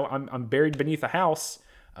 I'm buried beneath a house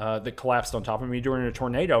that collapsed on top of me during a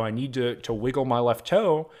tornado. I need to wiggle my left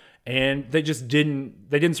toe. And they just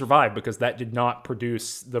didn't survive because that did not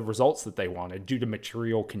produce the results that they wanted due to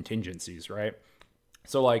material contingencies, right?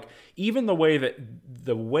 So like even the way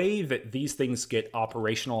that these things get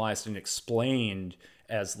operationalized and explained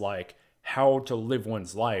as like how to live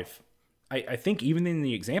one's life, I think even in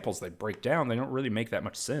the examples they break down, they don't really make that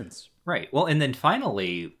much sense. Right. Well, and then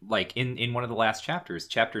finally, like in one of the last chapters,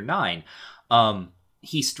 chapter 9,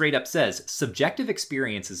 he straight up says, subjective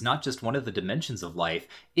experience is not just one of the dimensions of life,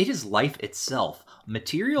 it is life itself.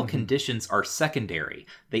 Material conditions are secondary.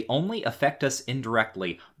 They only affect us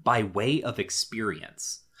indirectly by way of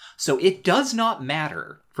experience. So it does not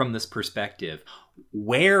matter from this perspective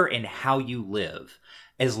where and how you live.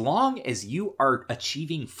 As long as you are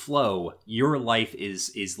achieving flow, your life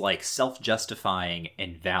is like self-justifying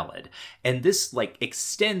and valid. And this like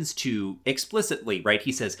extends to explicitly, right?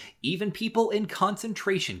 He says, even people in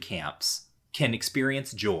concentration camps can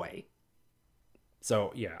experience joy.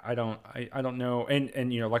 So yeah, I don't know.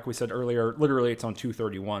 And like we said earlier, literally it's on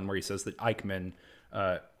 231 where he says that Eichmann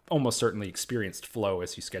almost certainly experienced flow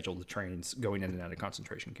as he scheduled the trains going in and out of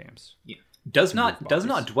concentration camps. Yeah. Does not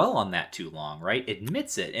dwell on that too long, right?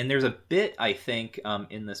 Admits it. And there's a bit, I think,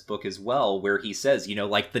 in this book as well, where he says,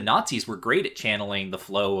 like the Nazis were great at channeling the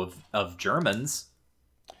flow of Germans.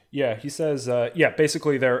 Yeah, he says,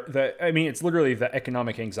 basically it's literally the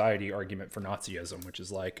economic anxiety argument for Nazism, which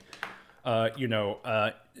is like, Nazism,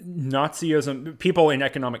 people in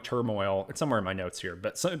economic turmoil, it's somewhere in my notes here,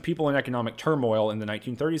 but some people in economic turmoil in the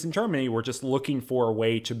 1930s in Germany were just looking for a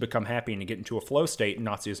way to become happy and to get into a flow state, and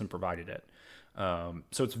Nazism provided it.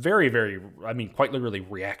 So it's very, very, quite literally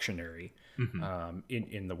reactionary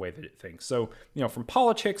in the way that it thinks. So, from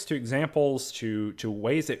politics to examples to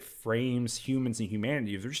ways it frames humans and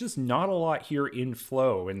humanity, there's just not a lot here in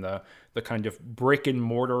flow in the kind of brick and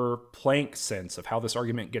mortar plank sense of how this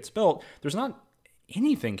argument gets built. There's not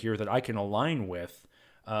anything here that I can align with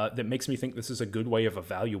that makes me think this is a good way of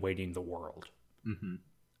evaluating the world.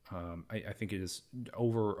 I think it is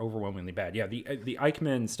overwhelmingly bad. Yeah, the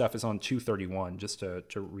Eichmann stuff is on 231, just to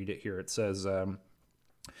read it here. It says,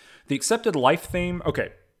 the accepted life theme...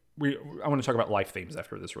 Okay, I want to talk about life themes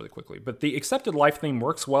after this really quickly. But the accepted life theme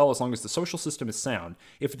works well as long as the social system is sound.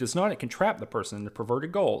 If it does not, it can trap the person into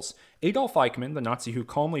perverted goals. Adolf Eichmann, the Nazi who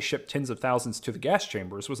calmly shipped tens of thousands to the gas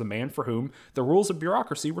chambers, was a man for whom the rules of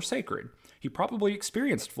bureaucracy were sacred. He probably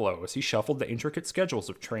experienced flow as he shuffled the intricate schedules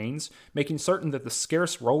of trains, making certain that the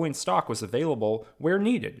scarce rolling stock was available where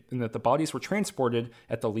needed and that the bodies were transported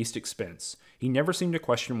at the least expense. He never seemed to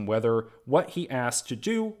question whether what he asked to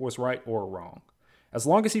do was right or wrong. As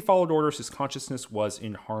long as he followed orders, his consciousness was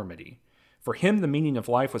in harmony. For him, the meaning of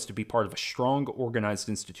life was to be part of a strong, organized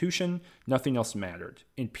institution. Nothing else mattered.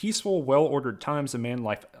 In peaceful, well-ordered times, a man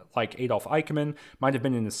like Adolf Eichmann might have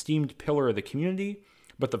been an esteemed pillar of the community,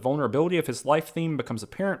 but the vulnerability of his life theme becomes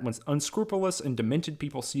apparent when unscrupulous and demented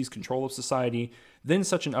people seize control of society. Then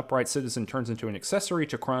such an upright citizen turns into an accessory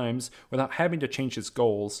to crimes without having to change his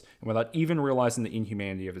goals and without even realizing the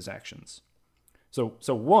inhumanity of his actions. So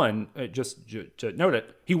one, just to note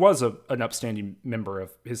it, he was an upstanding member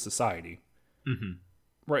of his society,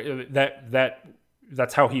 right?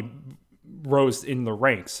 That's how he rose in the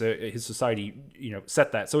ranks. His society,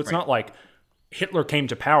 set that. So it's not like Hitler came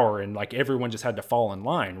to power and like everyone just had to fall in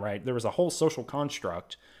line, right? There was a whole social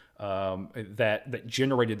construct that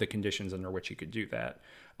generated the conditions under which he could do that.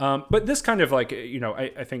 But this kind of like,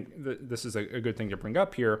 I think this is a good thing to bring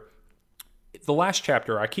up here. The last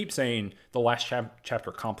chapter, I keep saying the last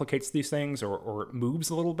chapter complicates these things or moves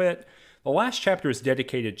a little bit. The last chapter is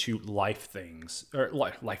dedicated to life themes. And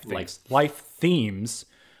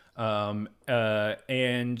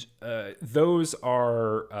those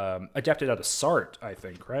are adapted out of Sartre, I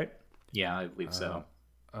think, right? Yeah, I believe so.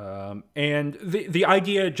 And the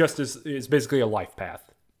idea just is basically a life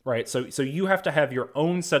path, right? So you have to have your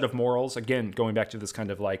own set of morals. Again, going back to this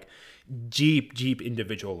kind of like deep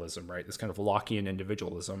individualism, right? This kind of Lockean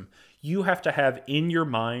individualism. You have to have in your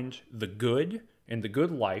mind the good and the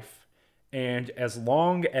good life. And as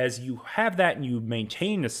long as you have that and you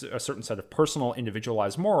maintain a certain set of personal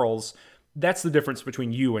individualized morals, that's the difference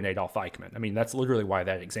between you and Adolf Eichmann. I mean, that's literally why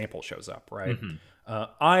that example shows up, right?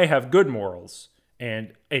 I have good morals.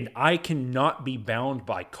 And I cannot be bound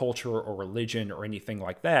by culture or religion or anything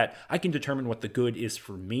like that. I can determine what the good is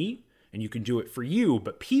for me, and you can do it for you.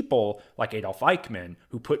 But people like Adolf Eichmann,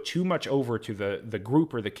 who put too much over to the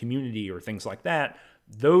group or the community or things like that,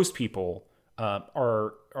 those people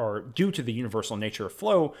are due to the universal nature of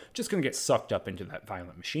flow, just going to get sucked up into that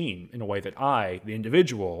violent machine in a way that I, the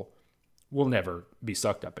individual, will never be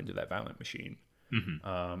sucked up into that violent machine.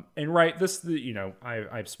 And right,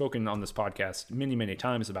 I've spoken on this podcast many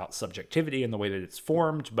times about subjectivity and the way that it's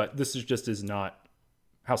formed, but this is not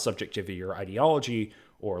how subjectivity or ideology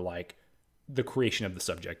or like the creation of the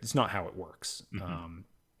subject. It's not how it works.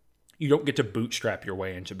 You don't get to bootstrap your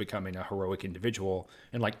way into becoming a heroic individual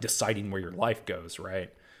and like deciding where your life goes,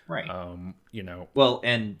 right? Right. Well,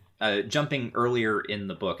 and jumping earlier in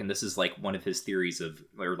the book, and this is like one of his theories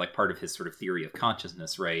or like part of his sort of theory of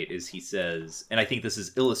consciousness, right? Is he says, and I think this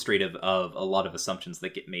is illustrative of a lot of assumptions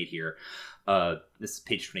that get made here. This is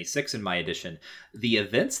page 26 in my edition. The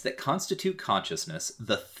events that constitute consciousness,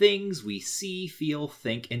 the things we see, feel,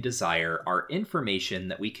 think, and desire, are information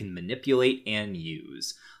that we can manipulate and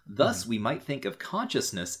use. Thus, we might think of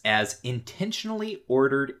consciousness as intentionally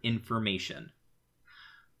ordered information.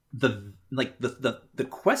 The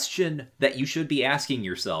question that you should be asking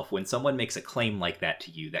yourself when someone makes a claim like that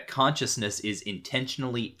to you, that consciousness is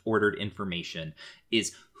intentionally ordered information,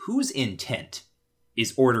 is whose intent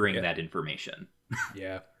is ordering that information?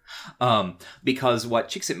 Yeah. Because what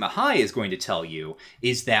Csikszentmihalyi is going to tell you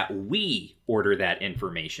is that we order that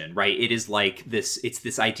information, right? It is like it's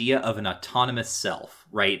this idea of an autonomous self,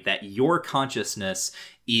 right? That your consciousness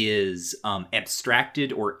is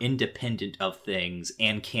abstracted or independent of things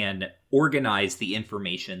and can organize the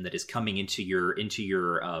information that is coming into your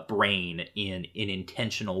brain in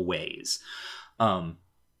intentional ways.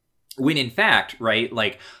 When in fact, right,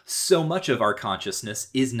 like, so much of our consciousness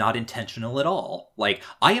is not intentional at all. Like,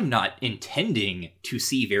 I am not intending to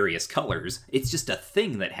see various colors. It's just a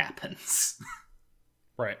thing that happens.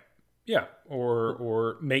 Right. Yeah.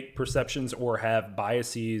 Or make perceptions or have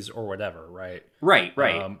biases or whatever, right? Right.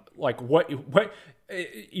 Like what,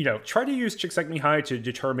 try to use Csikszentmihalyi to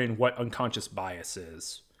determine what unconscious bias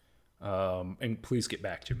is. And please get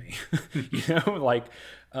back to me,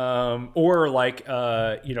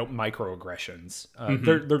 microaggressions.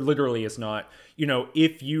 There literally is not,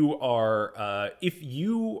 if you are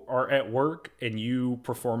at work and you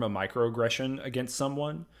perform a microaggression against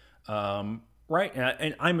someone, right.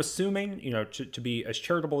 And I'm assuming, to be as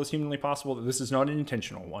charitable as humanly possible, that this is not an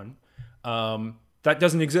intentional one. That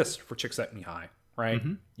doesn't exist for Csikszentmihalyi, right?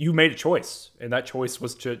 Mm-hmm. You made a choice, and that choice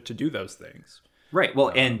was to do those things. Right.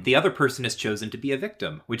 Well, and the other person has chosen to be a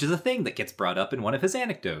victim, which is a thing that gets brought up in one of his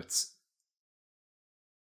anecdotes.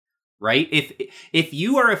 Right? If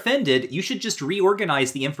you are offended, you should just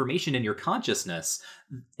reorganize the information in your consciousness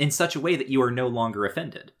in such a way that you are no longer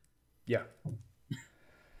offended. Yeah.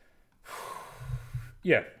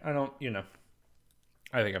 Yeah, I don't,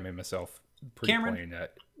 I think I made myself pretty Cameron, plain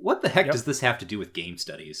at... What the heck does this have to do with game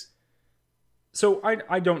studies? So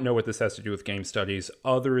I don't know what this has to do with game studies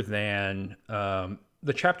other than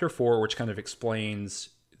the chapter 4, which kind of explains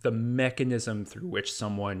the mechanism through which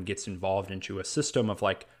someone gets involved into a system of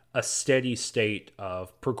like a steady state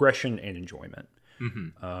of progression and enjoyment.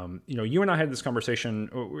 Mm-hmm. You and I had this conversation,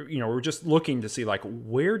 we're just looking to see like,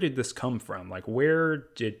 where did this come from? Like, where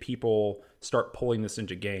did people start pulling this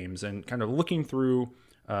into games? And kind of looking through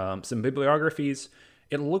some bibliographies,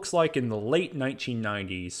 it looks like in the late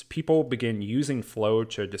 1990s, people began using flow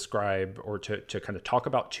to describe or to kind of talk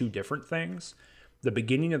about two different things. The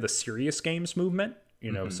beginning of the serious games movement,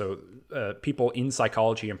 so people in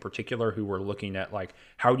psychology in particular who were looking at like,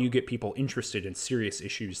 how do you get people interested in serious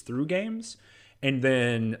issues through games? And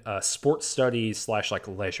then sports studies / like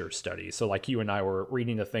leisure studies. So like you and I were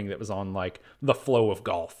reading a thing that was on like the flow of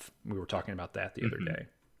golf. We were talking about that the other day.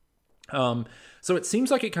 So it seems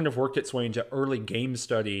like it kind of worked its way into early game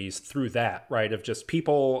studies through that, right? Of just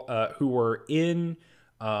people who were in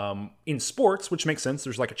sports, which makes sense.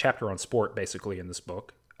 There's like a chapter on sport basically in this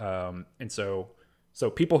book. And so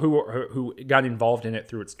people who got involved in it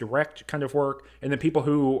through its direct kind of work, and then people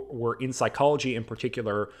who were in psychology in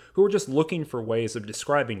particular, who were just looking for ways of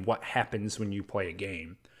describing what happens when you play a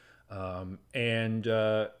game. And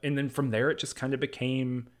then from there, it just kind of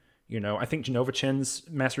became, I think Genova Chen's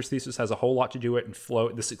master's thesis has a whole lot to do with it, and flow,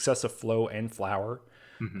 the success of flow and flower.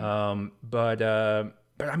 Mm-hmm. But I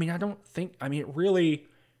mean, it really,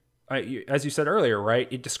 as you said earlier, right?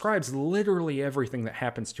 It describes literally everything that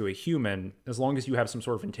happens to a human as long as you have some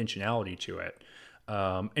sort of intentionality to it.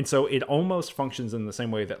 And so it almost functions in the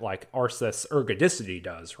same way that like ars ergodicity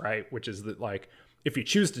does, right? Which is that like, if you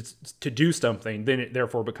choose to do something, then it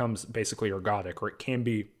therefore becomes basically ergodic, or it can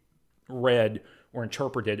be read or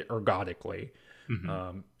interpreted ergodically.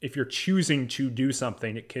 Mm-hmm. If you're choosing to do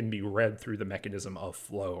something, it can be read through the mechanism of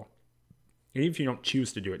flow. And even if you don't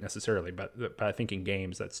choose to do it necessarily, but I think in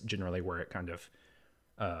games, that's generally where it kind of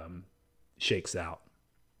shakes out.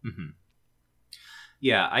 Mm-hmm.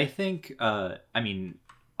 Yeah, I think, I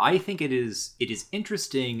think it is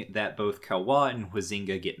interesting that both Kawa and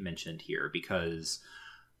Huizinga get mentioned here because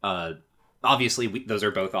obviously those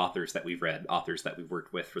are both authors that we've read, authors that we've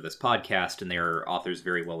worked with for this podcast, and they're authors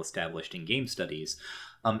very well established in game studies.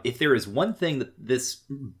 If there is one thing that this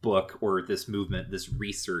book or this movement, this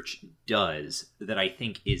research does that I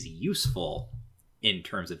think is useful in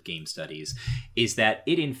terms of game studies, is that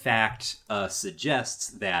it in fact suggests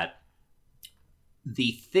that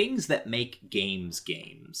the things that make games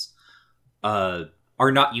are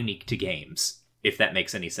not unique to games, if that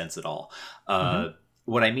makes any sense at all. Mm-hmm.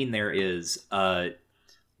 What I mean there is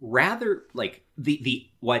rather like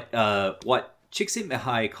what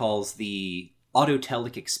Csikszentmihalyi calls the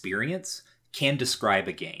autotelic experience can describe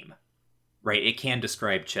a game, right? It can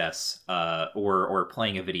describe chess or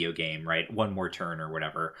playing a video game, right? One more turn or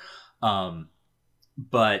whatever.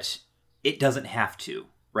 But it doesn't have to,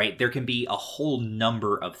 right? There can be a whole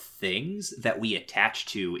number of things that we attach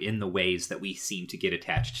to in the ways that we seem to get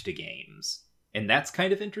attached to games. And that's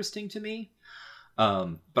kind of interesting to me.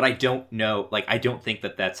 But I don't know, like, I don't think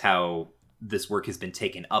that that's how this work has been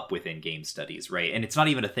taken up within game studies, right? And it's not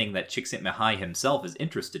even a thing that Csikszentmihalyi himself is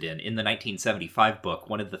interested in. In the 1975 book,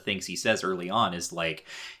 one of the things he says early on is, like,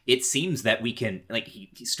 it seems that we can, like, he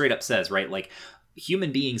straight up says, right, like,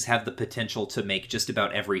 human beings have the potential to make just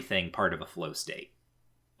about everything part of a flow state.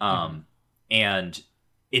 And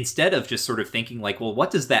instead of just sort of thinking like, well,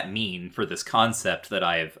 what does that mean for this concept that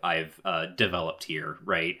I've developed here,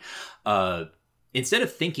 right? Instead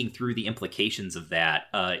of thinking through the implications of that,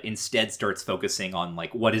 instead starts focusing on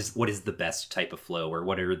like what is the best type of flow, or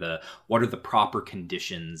what are the proper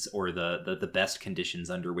conditions, or the best conditions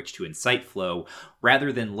under which to incite flow,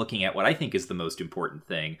 rather than looking at what I think is the most important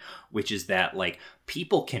thing, which is that like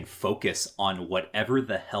people can focus on whatever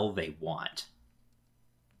the hell they want.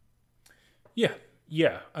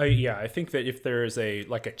 I think that if there is a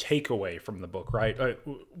takeaway from the book, right?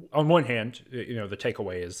 On one hand, the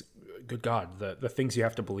takeaway is, good God, the things you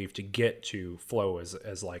have to believe to get to flow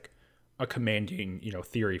as like a commanding,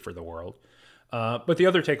 theory for the world. But the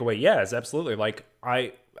other takeaway, is absolutely like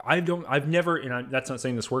I've never, and that's not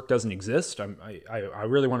saying this work doesn't exist. I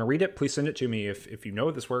really want to read it. Please send it to me if you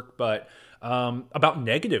know this work. But about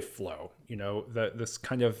negative flow, this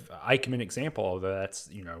kind of Eichmann example that's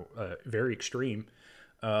very extreme.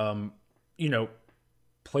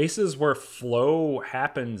 Places where flow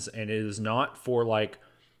happens and it is not for like,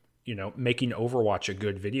 making Overwatch a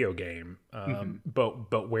good video game,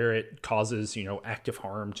 but where it causes, active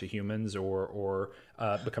harm to humans or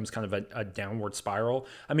becomes kind of a downward spiral.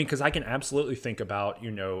 I mean, because I can absolutely think about,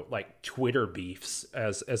 like Twitter beefs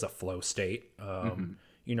as a flow state.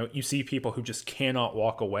 You see people who just cannot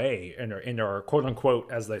walk away and are quote unquote,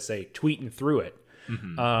 as they say, tweeting through it.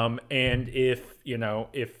 And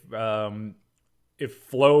if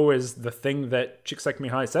flow is the thing that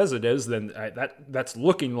Csikszentmihalyi says it is, then that's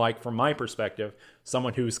looking like, from my perspective,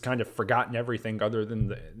 someone who's kind of forgotten everything other than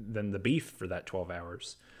the beef for that 12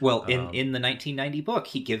 hours. Well, in the 1990 book,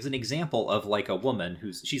 he gives an example of like a woman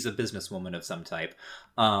she's a businesswoman of some type,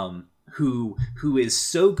 who is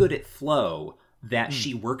so good at flow that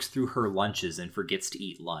she works through her lunches and forgets to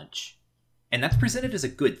eat lunch, and that's presented as a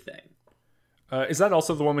good thing. Is that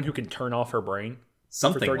also the woman who can turn off her brain?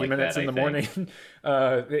 Something for 30 like minutes that, in the morning.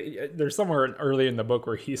 There's somewhere early in the book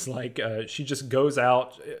where he's like, she just goes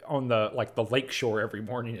out on the lake shore every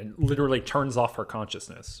morning and literally turns off her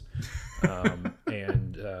consciousness.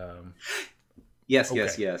 Yes.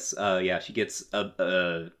 She gets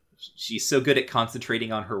she's so good at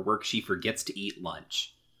concentrating on her work, she forgets to eat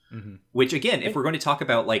lunch. Which, again, if we're going to talk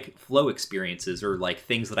about like flow experiences or like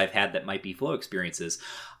things that I've had that might be flow experiences,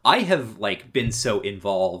 I have like been so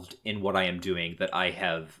involved in what I am doing that I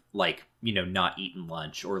have like, not eaten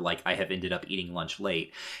lunch, or like I have ended up eating lunch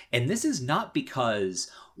late. And this is not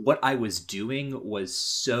because what I was doing was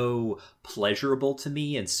so pleasurable to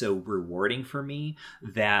me and so rewarding for me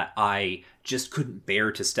that I just couldn't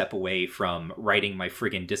bear to step away from writing my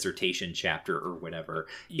friggin' dissertation chapter or whatever.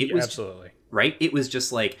 It was absolutely right. It was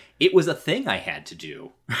just like, it was a thing I had to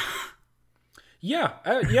do. There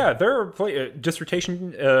are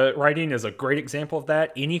dissertation writing is a great example of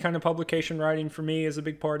that. Any kind of publication writing for me is a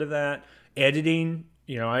big part of that. Editing,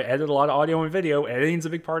 I edit a lot of audio and video. Editing's a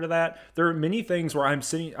big part of that. There are many things where I'm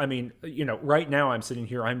sitting, right now I'm sitting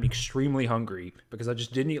here, I'm extremely hungry because I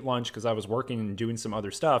just didn't eat lunch because I was working and doing some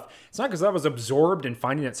other stuff. It's not because I was absorbed in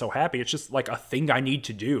finding it so happy. It's just like a thing I need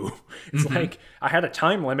to do. It's like I had a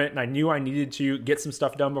time limit and I knew I needed to get some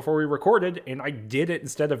stuff done before we recorded, and I did it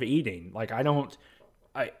instead of eating. Like I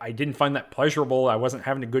didn't find that pleasurable. I wasn't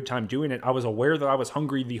having a good time doing it. I was aware that I was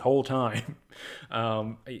hungry the whole time,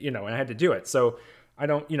 and I had to do it. So I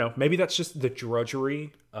don't, maybe that's just the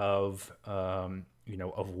drudgery of,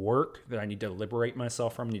 of work that I need to liberate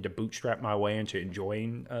myself from. I need to bootstrap my way into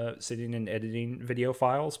enjoying sitting and editing video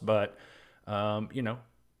files. But,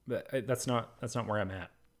 that's not where I'm at.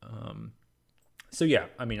 I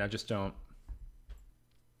just don't.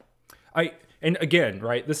 And again,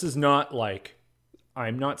 right, this is not like,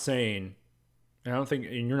 I'm not saying, and I don't think,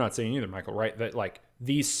 and you're not saying either, Michael, right, that like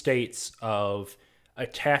these states of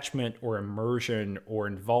attachment or immersion or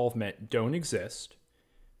involvement don't exist.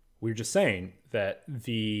 We're just saying that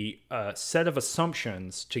the set of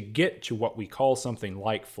assumptions to get to what we call something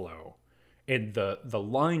like flow and the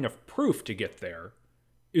line of proof to get there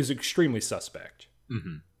is extremely suspect.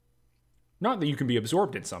 Not that you can be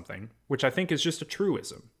absorbed in something, which I think is just a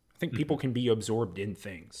truism. I think people can be absorbed in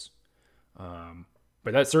things.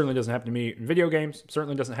 But that certainly doesn't happen to me in video games.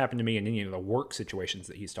 Certainly doesn't happen to me in any of the work situations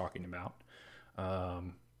that he's talking about.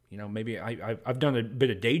 Maybe I've done a bit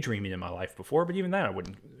of daydreaming in my life before, but even that I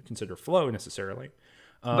wouldn't consider flow necessarily.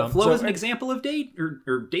 But flow is an example of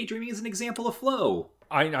or daydreaming is an example of flow.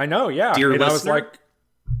 I know, yeah. Dear and listener.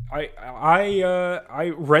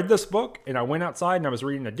 I read this book and I went outside and I was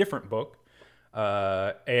reading a different book,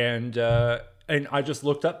 and I just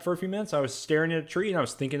looked up for a few minutes. I was staring at a tree and I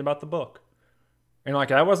was thinking about the book. And like,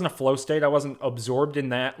 that wasn't a flow state. I wasn't absorbed in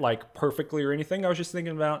that like perfectly or anything. I was just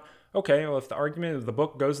thinking about, okay, well, if the argument of the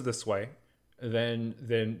book goes this way, then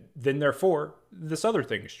therefore this other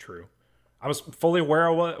thing is true. I was fully aware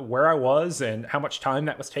of where I was and how much time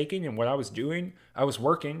that was taking and what I was doing. I was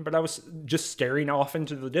working, but I was just staring off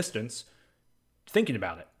into the distance, thinking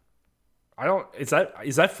about it. Is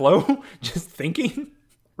that flow? Just thinking?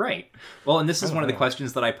 Right. Well, and this is one of the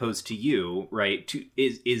questions that I posed to you, right?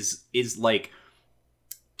 Is like,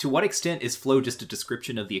 to what extent is flow just a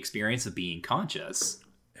description of the experience of being conscious?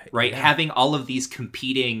 Right? Yeah. Having all of these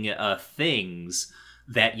competing things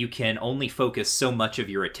that you can only focus so much of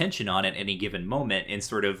your attention on at any given moment, and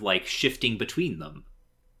sort of like shifting between them.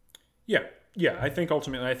 Yeah, I think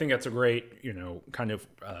ultimately, that's a great, kind of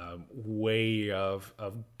way of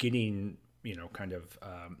getting, kind of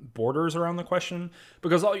borders around the question.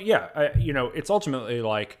 Because, it's ultimately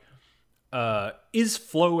like, is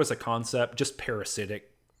flow as a concept just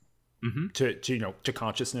parasitic to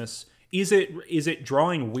consciousness? Is it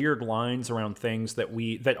drawing weird lines around things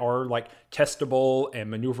that are like testable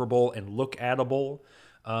and maneuverable and look atable?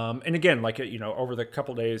 And again, like, over the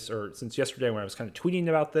couple days or since yesterday when I was kind of tweeting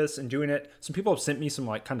about this and doing it, some people have sent me some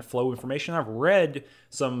like kind of flow information. I've read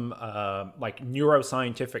some like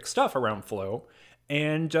neuroscientific stuff around flow,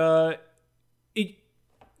 and the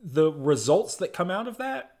results that come out of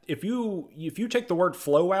that, if you take the word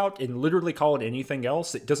flow out and literally call it anything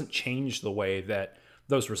else, it doesn't change the way that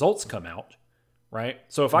those results come out, right?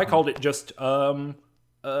 So if I called it just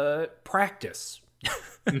practice,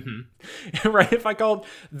 right? If I called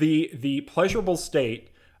the pleasurable state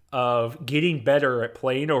of getting better at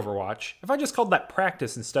playing Overwatch, if I just called that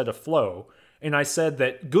practice instead of flow, and I said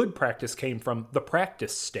that good practice came from the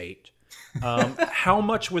practice state, how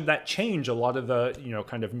much would that change a lot of the,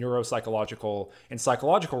 kind of neuropsychological and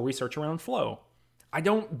psychological research around flow?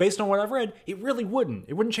 Based on what I've read, it really wouldn't.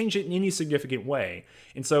 It wouldn't change it in any significant way.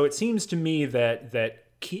 And so it seems to me that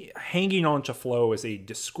hanging on to flow as a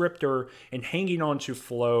descriptor and hanging on to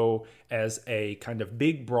flow as a kind of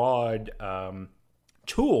big, broad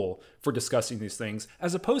tool for discussing these things,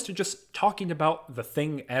 as opposed to just talking about the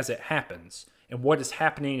thing as it happens and what is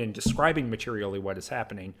happening and describing materially what is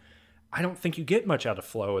happening, I don't think you get much out of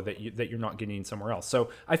flow that you're not getting somewhere else.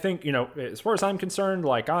 So I think, as far as I'm concerned,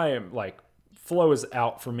 like, I am like, flow is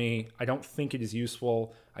out for me. I don't think it is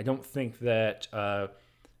useful. I don't think that...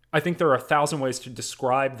 I think there are 1,000 ways to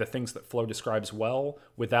describe the things that flow describes well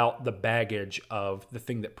without the baggage of the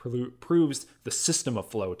thing that proves the system of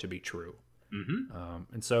flow to be true.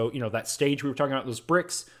 And so, that stage we were talking about, those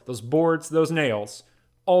bricks, those boards, those nails,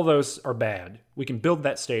 all those are bad. We can build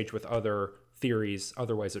that stage with other theories,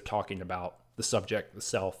 other ways of talking about the subject, the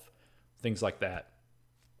self, things like that.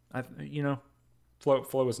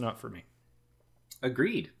 Flow is not for me.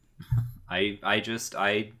 Agreed. I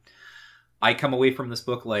come away from this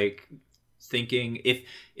book like thinking,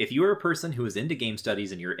 if you're a person who is into game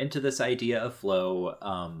studies and you're into this idea of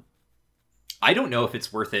flow, I don't know if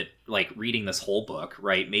it's worth it, like, reading this whole book,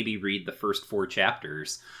 right? Maybe read the first 4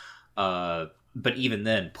 chapters. But even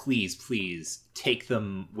then, please take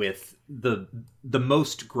them with the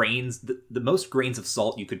most grains of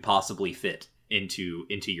salt you could possibly fit into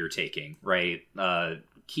your taking, right?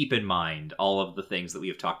 Keep in mind all of the things that we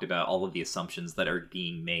have talked about, all of the assumptions that are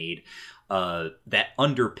being made that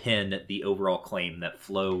underpin the overall claim that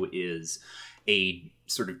flow is a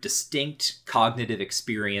sort of distinct cognitive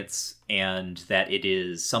experience, and that it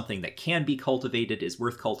is something that can be cultivated, is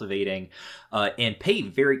worth cultivating, and pay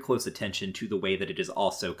very close attention to the way that it is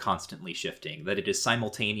also constantly shifting, that it is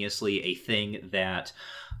simultaneously a thing that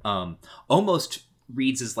almost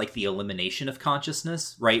reads as like the elimination of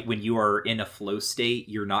consciousness, right? When you are in a flow state,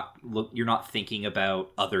 you're not thinking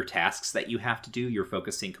about other tasks that you have to do. You're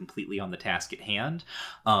focusing completely on the task at hand.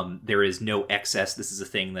 There is no excess. This is a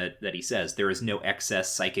thing that he says. There is no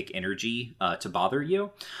excess psychic energy to bother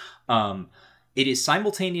you. It is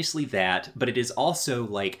simultaneously that, but it is also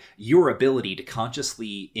like your ability to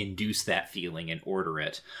consciously induce that feeling and order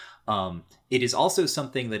it. It is also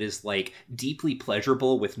something that is like deeply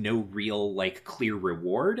pleasurable with no real like clear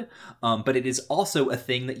reward. But it is also a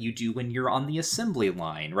thing that you do when you're on the assembly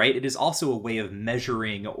line, right? It is also a way of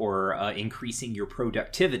measuring or increasing your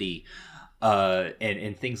productivity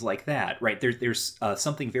and things like that, right? There's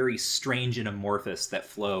something very strange and amorphous that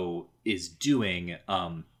flow is doing.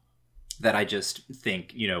 That I just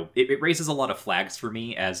think, it raises a lot of flags for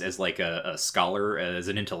me as like a scholar, as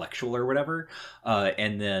an intellectual or whatever.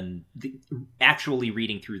 And then actually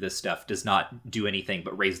reading through this stuff does not do anything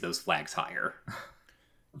but raise those flags higher.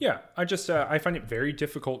 Yeah, I just, I find it very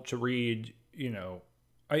difficult to read,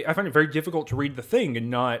 I find it very difficult to read the thing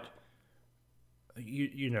and not,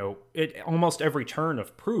 at almost every turn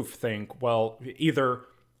of proof think, well, either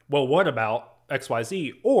well, what about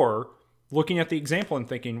XYZ? Or looking at the example and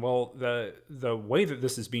thinking, well, the way that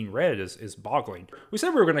this is being read is boggling. We said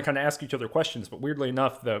we were going to kind of ask each other questions, but weirdly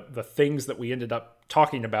enough, the things that we ended up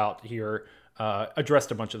talking about here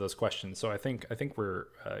addressed a bunch of those questions. So I think we're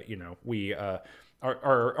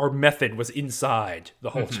our method was inside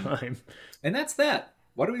the whole time. And that's that.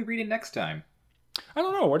 What are we reading next time? I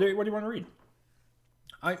don't know. What do you want to read?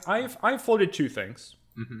 I've floated two things.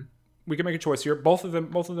 Mm-hmm. We can make a choice here. Both of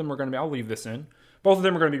them are going to be. I'll leave this in. Both of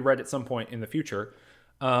them are going to be read at some point in the future.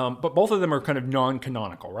 But both of them are kind of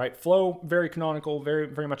non-canonical, right? Flow, very canonical, very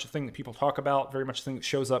very much a thing that people talk about, very much a thing that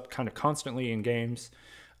shows up kind of constantly in games.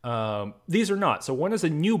 These are not. So one is a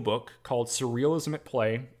new book called Surrealism at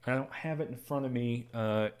Play. I don't have it in front of me.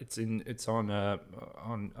 It's on a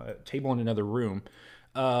table in another room.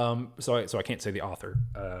 So I can't say the author.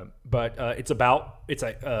 But it's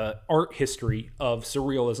a art history of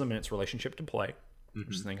surrealism and its relationship to play,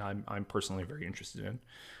 which is a thing I'm personally very interested in.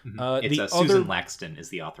 It's Susan Laxton is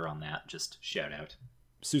the author on that. Just shout out.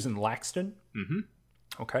 Susan Laxton? Mm-hmm.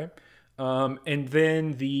 Okay. And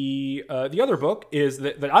then the other book is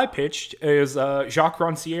that I pitched is Jacques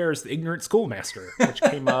Rancière's The Ignorant Schoolmaster, which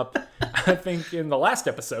came up, I think, in the last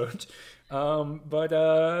episode. But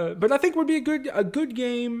I think would be a good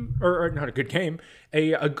game, or not a good game,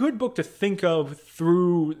 a good book to think of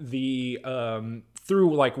through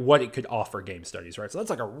through like what it could offer game studies, right? So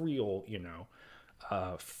that's like a real,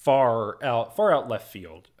 far out left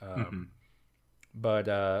field. But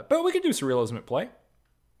we could do Surrealism at Play.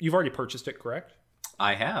 You've already purchased it, correct?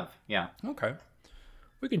 I have, yeah. Okay.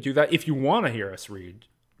 We can do that. If you want to hear us read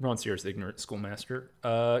Rancière's The Ignorant Schoolmaster,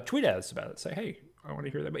 tweet at us about it. Say, hey, I want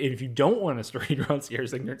to hear that. But if you don't want us to read Rancière's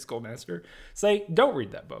The Ignorant Schoolmaster, say, don't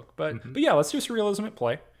read that book. But yeah, let's do Surrealism at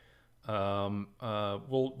Play.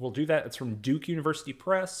 We'll do that. It's from Duke University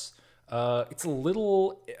Press. It's a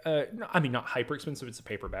little, not hyper expensive. It's a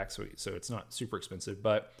paperback, so it's not super expensive,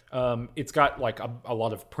 but it's got like a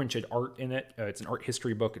lot of printed art in it. It's an art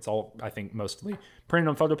history book. It's all, I think, mostly printed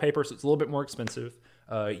on photo paper, so it's a little bit more expensive.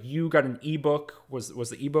 You got an ebook. Was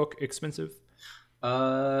the ebook expensive?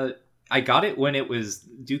 I got it when it was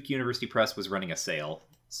Duke University Press was running a sale,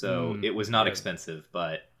 so it was not expensive,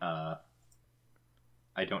 but I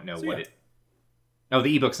don't know what it. No,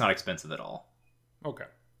 the ebook's not expensive at all. Okay.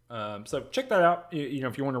 So check that out.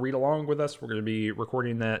 If you want to read along with us, we're going to be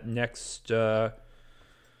recording that next. It'll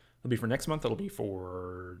be for next month. It'll be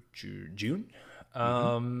for June.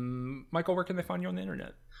 Michael, where can they find you on the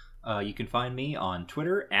internet? You can find me on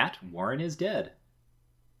Twitter at WarrenIsDead.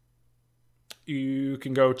 You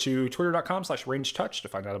can go to twitter.com/rangetouch to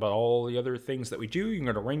find out about all the other things that we do. You can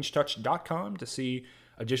go to rangetouch.com to see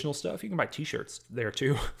additional stuff. You can buy t-shirts there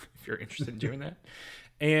too if you're interested in doing that.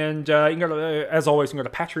 And you can go to, as always, you can go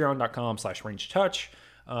to patreon.com/rangetouch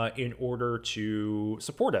in order to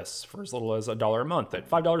support us for as little as $1 a month. At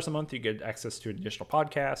 $5 a month, you get access to an additional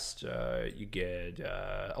podcast. You get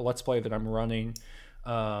a Let's Play that I'm running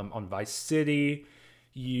on Vice City.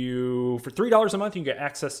 For $3 a month, you can get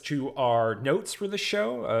access to our notes for the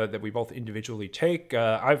show that we both individually take. We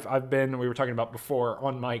were talking about before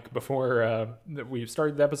on mic before that we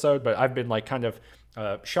started the episode, but I've been like kind of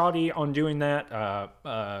shoddy on doing that,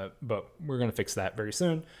 but we're going to fix that very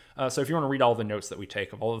soon. So if you want to read all the notes that we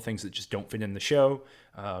take of all the things that just don't fit in the show,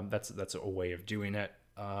 that's a way of doing it.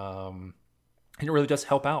 And it really does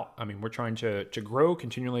help out. I mean, we're trying to grow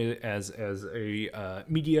continually as a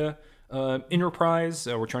media enterprise.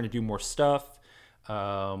 We're trying to do more stuff.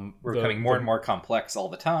 We're becoming more and more complex all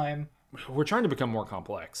the time. We're trying to become more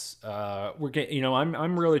complex.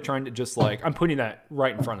 I'm really trying to just like, I'm putting that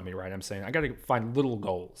right in front of me, right? I'm saying I got to find little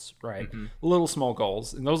goals, right? Little small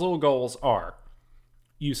goals. And those little goals are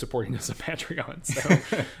you supporting us on Patreon.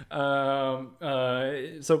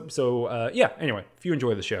 Anyway, if you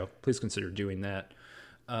enjoy the show, please consider doing that.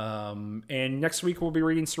 And next week we'll be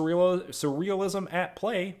reading Surrealism at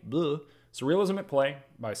Play. Surrealism at Play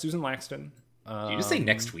by Susan Laxton. Did you just say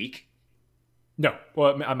next week? No,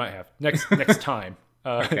 well, I might have next time.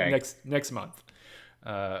 Okay. Next month.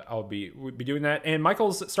 We'll be doing that. And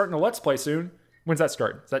Michael's starting a Let's Play soon. When's that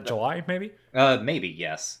start? Is that July, maybe? Maybe,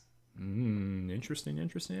 yes. Interesting.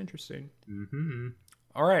 Mm-hmm.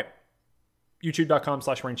 All right.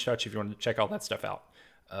 YouTube.com/rangetouch if you want to check all that stuff out.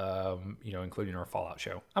 Including our Fallout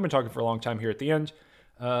show. I've been talking for a long time here at the end.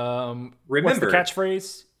 Remember, what's the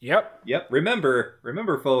catchphrase? Yep.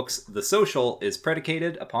 Remember, folks, the social is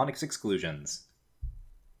predicated upon its exclusions.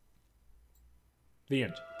 The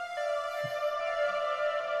end.